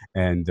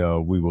 And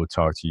we will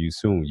talk to you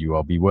soon. You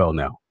all be well now.